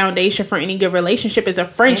 Like, the foundation for any good relationship is a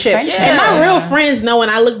friendship. It's friendship. And my real friends know when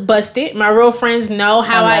I look busted. My real friends know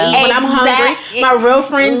how I eat when I'm hungry. My real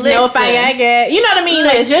friends know if I got gas. You know what I mean?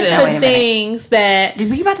 Like, just Listen. Wait a the minute. things that...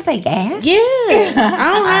 Were you about to say gas? Yeah.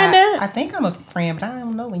 I don't have that. I think I'm a friend, but I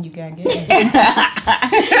don't know when you got gas.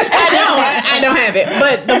 I don't have it.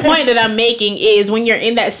 But the point that I'm making is when you're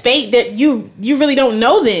in that space that you really don't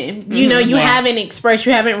know them. You know, you haven't expressed,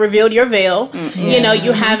 you haven't revealed your veil. You know,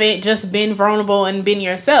 you haven't just been vulnerable and been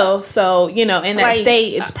yourself. So, in that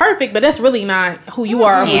state, it's perfect, but that's really not who you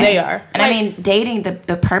are or who they are. And I mean, dating,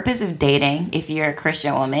 the purpose of dating, if you're a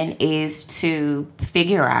Christian woman, is to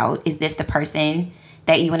figure out, is this the person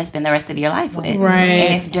that you want to spend the rest of your life with? Right.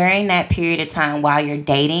 And if during that period of time while you're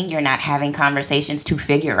dating, you're not having conversations to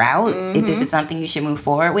figure out if this is something you should move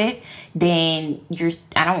forward with, then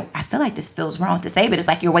I feel like this feels wrong to say, but it's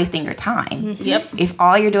like you're wasting your time. Yep. If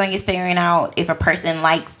all you're doing is figuring out if a person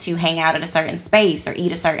likes to hang out at a certain space or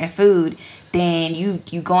eat a certain food, then you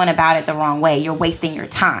going about it the wrong way. You're wasting your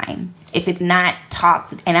time. If it's not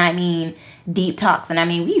talks, and I mean deep talks, and I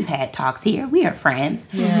mean we've had talks here. We are friends.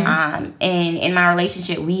 And in my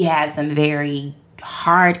relationship, we had some very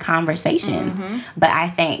hard conversations. But I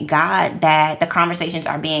thank God that the conversations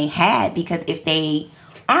are being had, because if they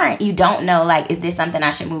aren't, you don't know, like, is this something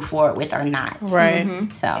I should move forward with or not? Right.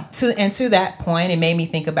 So To that point, it made me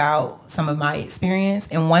think about some of my experience.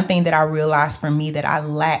 And one thing that I realized for me that I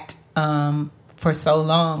lacked for so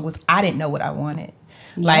long was I didn't know what I wanted.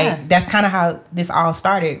 Like, that's kind of how this all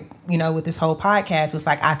started, with this whole podcast. Was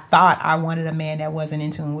like, I thought I wanted a man that wasn't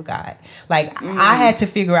in tune with God. Like, I had to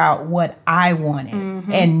figure out what I wanted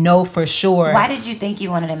and know for sure. why did you think you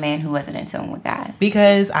wanted a man who wasn't in tune with God?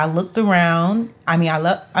 Because I looked around.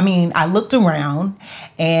 I looked around,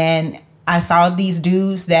 and I saw these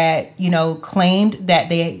dudes that, claimed that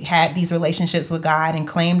they had these relationships with God and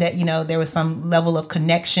claimed that, there was some level of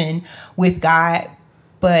connection with God,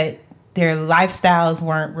 but their lifestyles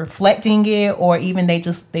weren't reflecting it, or even they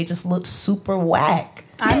just looked super whack.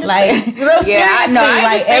 Like, seriously,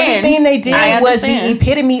 like everything they did was the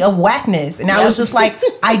epitome of whackness, and I was just like,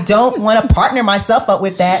 I don't want to partner myself up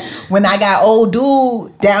with that when I got old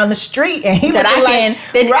dude down the street and he was like,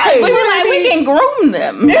 we can groom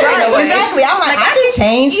them, right? Exactly. I'm like, I can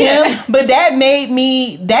change him, but that made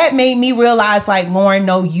me realize, like, Lauren,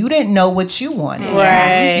 no, you didn't know what you wanted,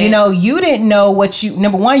 right? You didn't know what you.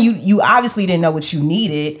 Number one, you obviously didn't know what you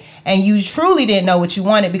needed, and you truly didn't know what you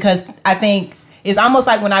wanted, because I think. It's almost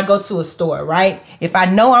like when I go to a store, right? If I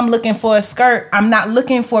know I'm looking for a skirt, I'm not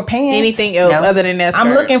looking for pants. Anything else other than that skirt.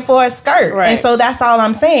 I'm looking for a skirt. Right. And so that's all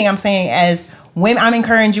I'm saying. I'm saying, as women, I'm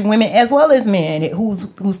encouraging women as well as men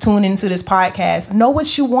who's tuning into this podcast, know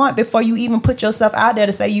what you want before you even put yourself out there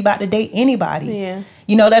to say you about to date anybody. Yeah.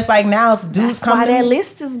 That's like, now if dudes come why that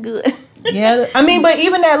list is good. Yeah, I mean, but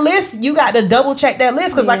even that list, you got to double check that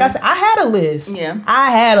list, because, like I said, I had a list. Yeah,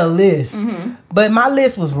 I had a list, but my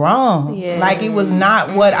list was wrong. Yeah. Like, it was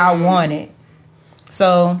not what I wanted.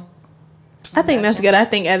 So, I think that's good. I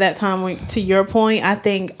think at that time, to your point, I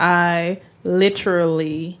think I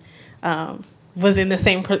literally was in the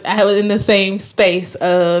same space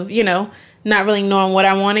of not really knowing what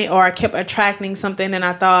I wanted, or I kept attracting something and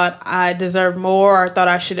I thought I deserved more, or I thought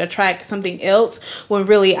I should attract something else, when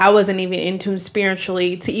really I wasn't even in tune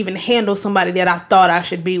spiritually to even handle somebody that I thought I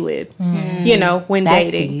should be with, when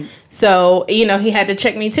That's dating. deep. So, he had to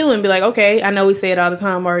check me too and be like, okay, I know we say it all the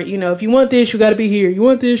time, or, if you want this, you got to be here. You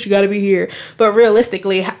want this, you got to be here. But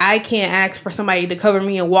realistically, I can't ask for somebody to cover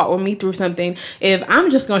me and walk with me through something if I'm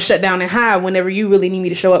just going to shut down and hide whenever you really need me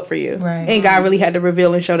to show up for you. Right. And God really had to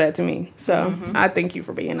reveal and show that to me. So I thank you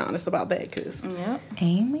for being honest about that. Cause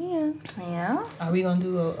Amen. Yeah. are we going to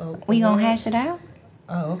do We gonna hash it out?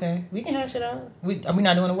 Oh, okay. We can hash it out. Are we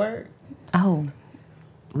not doing a word? Oh,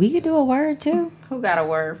 we could do a word too. Who got a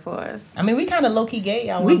word for us? I mean, we kind of low-key gave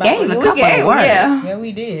y'all We one. gave a couple of words. Yeah,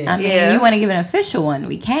 we did. I mean, you want to give an official one?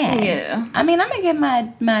 We can. Yeah. I mean, I'm gonna give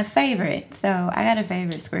my favorite. So I got a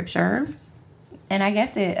favorite scripture, and I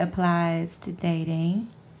guess it applies to dating.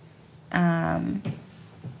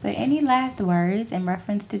 But any last words in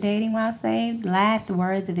reference to dating while saved? Last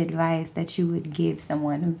words of advice that you would give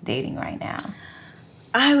someone who's dating right now?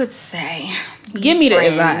 I would say, give me friends.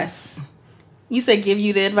 the advice. You said give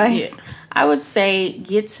you the advice? Yeah. I would say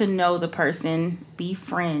get to know the person. Be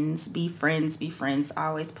friends. Be friends. Be friends. I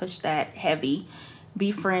always push that heavy.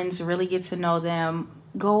 Be friends. Really get to know them.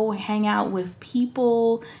 Go hang out with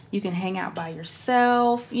people. You can hang out by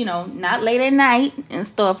yourself. Not late at night and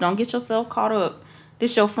stuff. Don't get yourself caught up.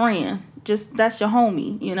 This your friend. That's your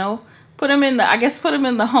homie. Put him in the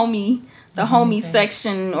homie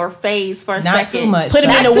section or phase for a Not second. too much. Put him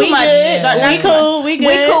in the we good. Not We too cool. much. We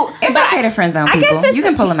good. We cool. It's But okay to friend zone I people. guess You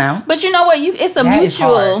can pull them out. But you know what? It's a That is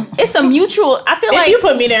mutual. hard. It's a mutual. I feel If like you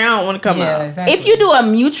put me there, I don't want to come out. Exactly. if you do a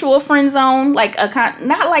mutual friend zone, like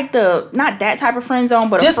not that type of friend zone,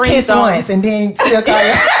 but just a friend kiss zone. once and then still call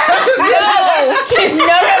you.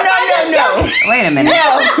 No. Wait a minute.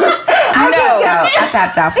 I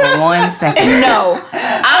tapped out for 1 second. No,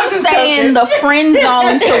 I'm saying the friend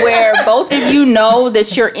zone to where both of you know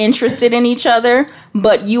that you're interested in each other,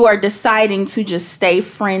 but you are deciding to just stay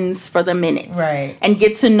friends for the minute, Right. And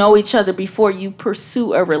get to know each other before you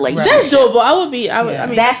pursue a relationship. That's doable. I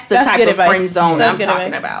mean, That's the type good of advice. friend zone That's I'm good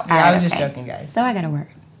talking advice. about. I was just Okay. joking, guys. So I got a word.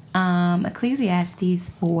 Ecclesiastes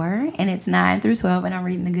 4, and it's 9 through 12, and I'm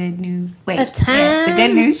reading the Good News. Wait, A time. the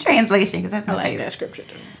Good News translation, because that's I my like favorite. that scripture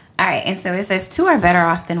too. All right, and so it says, 2 are better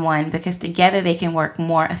off than one, because together they can work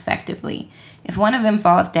more effectively. If one of them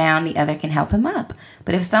falls down, the other can help him up.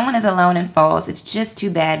 But if someone is alone and falls, it's just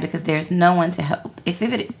too bad because there's no one to help.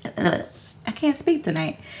 I can't speak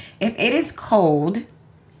tonight. If it is cold,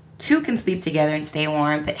 2 can sleep together and stay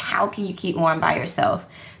warm, but how can you keep warm by yourself?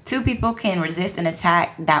 2 people can resist an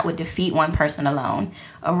attack that would defeat one person alone.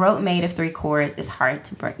 A rope made of 3 cords is hard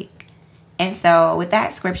to break. And so with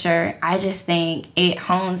that scripture, I just think it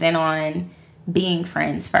hones in on being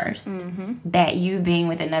friends first. That you being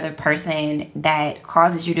with another person that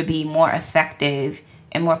causes you to be more effective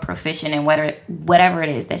and more proficient in whatever it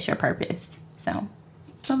is that's your purpose. So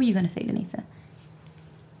what were you going to say, Denisa?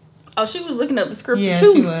 Oh, she was looking up the scripture Yeah,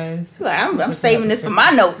 too. she was. She's like, I'm saving this for my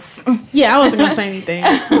notes. Yeah, I wasn't gonna say anything.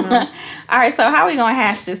 All right, so how are we gonna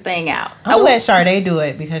hash this thing out? I'm gonna let Sade do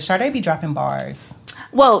it because Sade be dropping bars.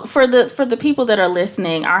 Well, for the people that are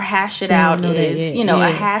listening, our hash it out know that is yet. a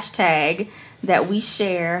Yeah. hashtag that we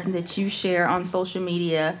share, that you share on social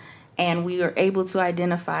media, and we are able to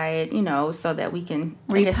identify it, so that we can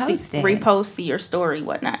Repost it. repost, see your story,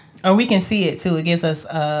 whatnot. Or we can see it too. It gives us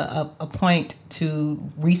a point to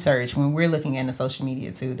research when we're looking at the social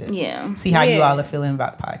media too to see how you all are feeling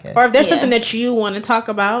about the podcast. Or if there's something that you want to talk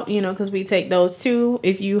about, because we take those too.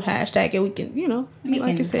 If you hashtag it, we can,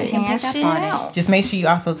 like you said, hash it out. Just make sure you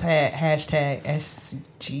also tag hashtag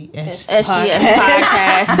SGS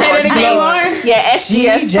podcast. Say it again, Lauren. Yeah,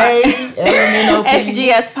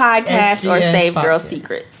 SGS podcast SGS or Save Girl podcast.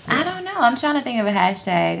 Secrets. I don't know. I'm trying to think of a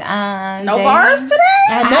hashtag. No dating. bars today?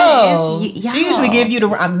 I know. Y'all. She usually give you the.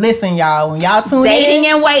 Listen, y'all. When y'all tune Dating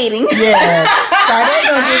in, and waiting. yeah, Sade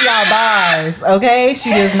gonna give y'all bars. Okay, she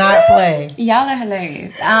does not play. Y'all are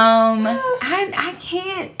hilarious. I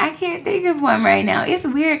can't think of one right now. It's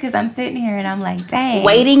weird because I'm sitting here and I'm like, dang.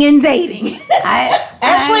 Waiting and dating.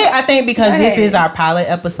 I think because Go this ahead. is our pilot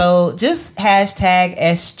episode, just hashtag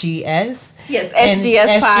SGS. Yes, And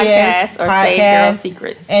SGS podcast or Save Girl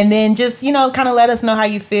Secrets. And then just, kind of let us know how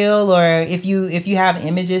you feel, or if you have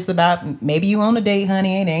images about maybe you on a date,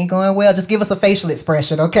 honey, and it ain't going well, just give us a facial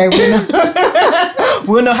expression, okay?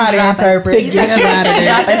 We'll know how to interpret. Get up out of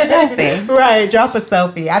there. Drop a selfie. Right, drop a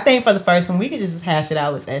selfie. I think for the first one, we could just hash it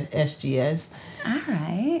out with SGS. All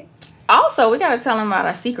right. Also, we got to tell them about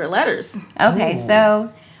our secret letters. Okay,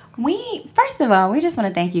 so first of all, we just want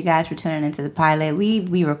to thank you guys for tuning into the pilot.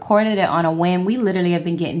 We recorded it on a whim. We literally have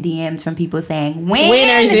been getting DMs from people saying,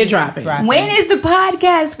 When is it dropping? When is the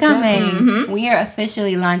podcast coming? Mm-hmm. We are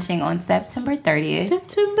officially launching on September 30th.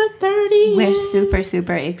 September 30th. We're super,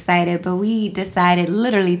 super excited, but we decided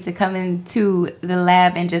literally to come into the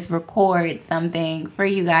lab and just record something for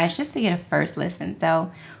you guys just to get a first listen.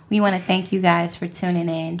 So we want to thank you guys for tuning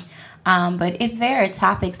in. But if there are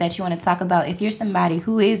topics that you want to talk about, if you're somebody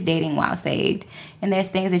who is dating while saved, and there's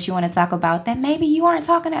things that you want to talk about that maybe you aren't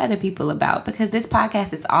talking to other people about, because this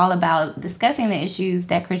podcast is all about discussing the issues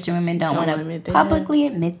that Christian women don't want to publicly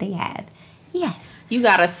admit they have. Yes. You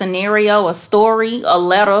got a scenario, a story, a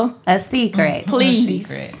letter. A secret. Please.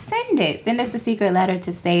 Send it. Send us the secret letter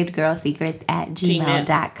to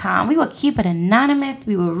savedgirlsecrets@gmail.com. We will keep it anonymous.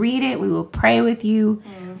 We will read it. We will pray with you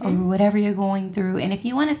over whatever you're going through. And if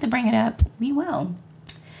you want us to bring it up, we will.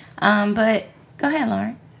 But go ahead,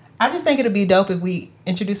 Lauren. I just think it'll be dope if we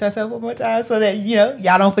introduce ourselves one more time so that,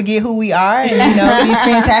 y'all don't forget who we are and, these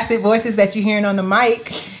fantastic voices that you're hearing on the mic.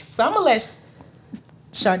 So I'm going to let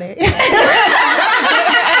Sade.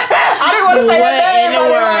 I didn't want to say What that in the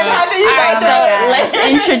name. world? How do you All right, guys so do that? let's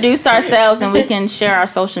introduce ourselves and we can share our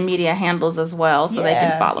social media handles as well so they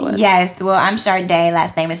can follow us. Yes, well, I'm Sade.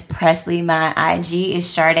 Last name is Presley. My IG is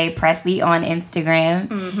Sade Presley on Instagram.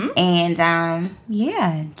 Mm-hmm.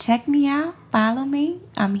 And check me out. Follow me.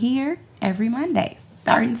 I'm here every Monday,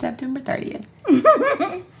 starting September 30th.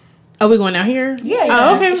 Are we going out here? Yeah.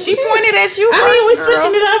 Oh, okay. She pointed at you. I mean, we're first, girl.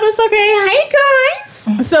 switching it up. It's okay. Hey,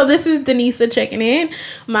 guys. So this is Denisa checking in.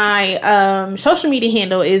 My social media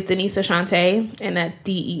handle is Denisa Shante, and that's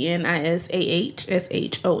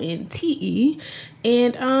DenisahShonte.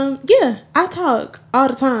 And I talk all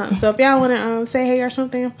the time. So if y'all want to say hey or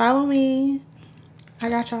something, follow me. I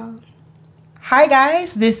got y'all. Hi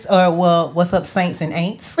guys, what's up, saints and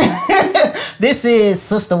ain'ts? This is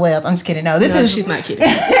Sister Wells. I'm just kidding. No, She's not kidding.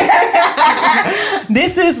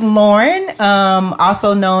 This is Lauren,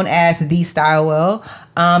 also known as The Style Well.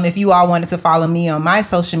 If you all wanted to follow me on my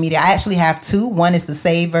social media, I actually have two. One is the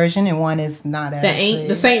Save version, and one is not as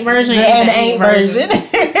The Saint version and the Ain't version.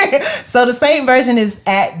 So the Saint version is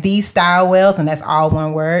at The Style Wells, and that's all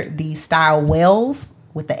one word. The Style Wells.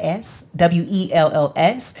 With the S,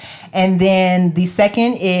 WELLS. And then the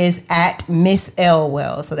second is at Miss L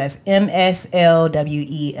Wells. So that's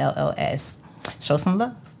MSLWELLS. Show some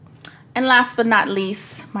love. And last but not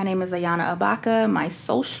least, my name is Ayana Abaka. My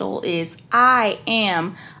social is I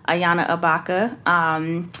am Ayana Abaka.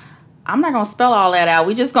 I'm not gonna spell all that out.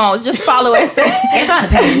 We just follow us. It's on the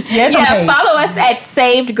page. Yes, on page. Follow us at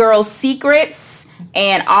Saved Girl Secrets.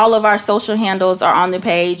 And all of our social handles are on the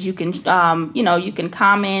page. You can, you can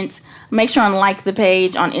comment. Make sure and like the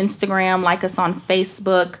page on Instagram. Like us on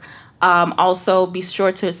Facebook. Also, be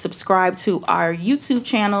sure to subscribe to our YouTube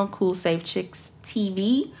channel, Cool Safe Chicks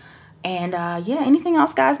TV. And anything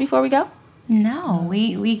else, guys, before we go? No,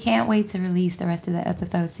 we can't wait to release the rest of the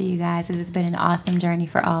episodes to you guys. It's been an awesome journey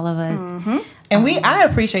for all of us. And I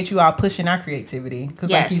appreciate you all pushing our creativity. Because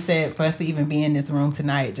like you Yes. said, for us to even be in this room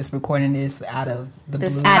tonight, just recording this out of the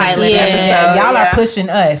This blue. pilot Yeah. episode. Y'all yeah. are pushing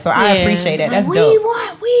us. So I Yeah. appreciate that. That's we dope.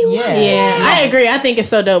 want. Yeah. I agree. I think it's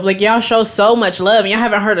so dope. Like, y'all show so much love, and y'all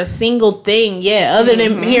haven't heard a single thing yet other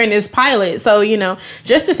than hearing this pilot. So,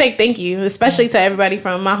 just to say thank you, especially to everybody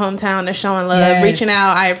from my hometown that's showing love, Yes. reaching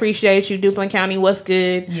out. I appreciate you. Duplin County, what's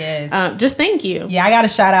good? Yes. Just thank you. Yeah, I got to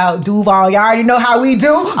shout out Duval. Y'all already know how we do.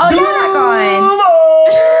 Oh,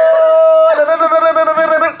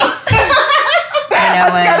 I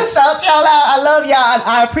just got to shout y'all out. I love y'all.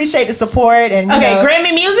 I appreciate the support. And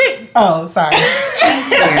Grammy music? Oh, sorry.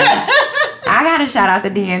 I gotta shout out the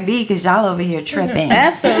DMV because y'all over here tripping.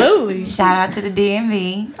 Absolutely. Shout out to the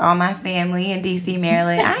DMV, all my family in DC,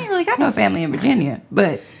 Maryland. I ain't really got no family in Virginia,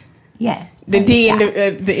 but yes, The D and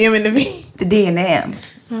the M and the V. the D and the M.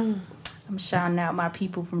 I'm shouting out my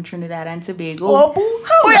people from Trinidad and Tobago. Oh, boo.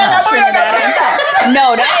 Trinidad and Tobago.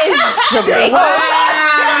 No, that is Jamaica.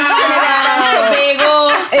 Trinidad and Tobago.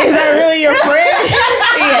 Is that really your friend?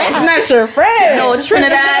 Yes. It's not your friend. No,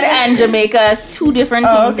 Trinidad and Jamaica is two different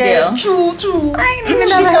things, girl. True. I ain't even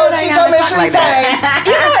She told me 3 times.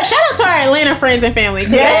 You know what? Shout out to our Atlanta friends and family.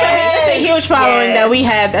 'Cause Yes. it's a huge following that we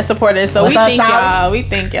have that support us. So What's up, shout? we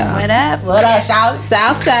thank y'all. What up? What up, shout?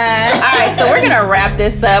 Southside. All right, so we're gonna wrap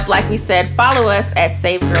this up. Like we said, follow us at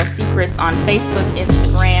Save Girl Secrets on Facebook,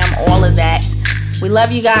 Instagram, all of that. We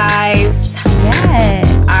love you guys. Yes.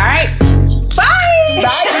 All right,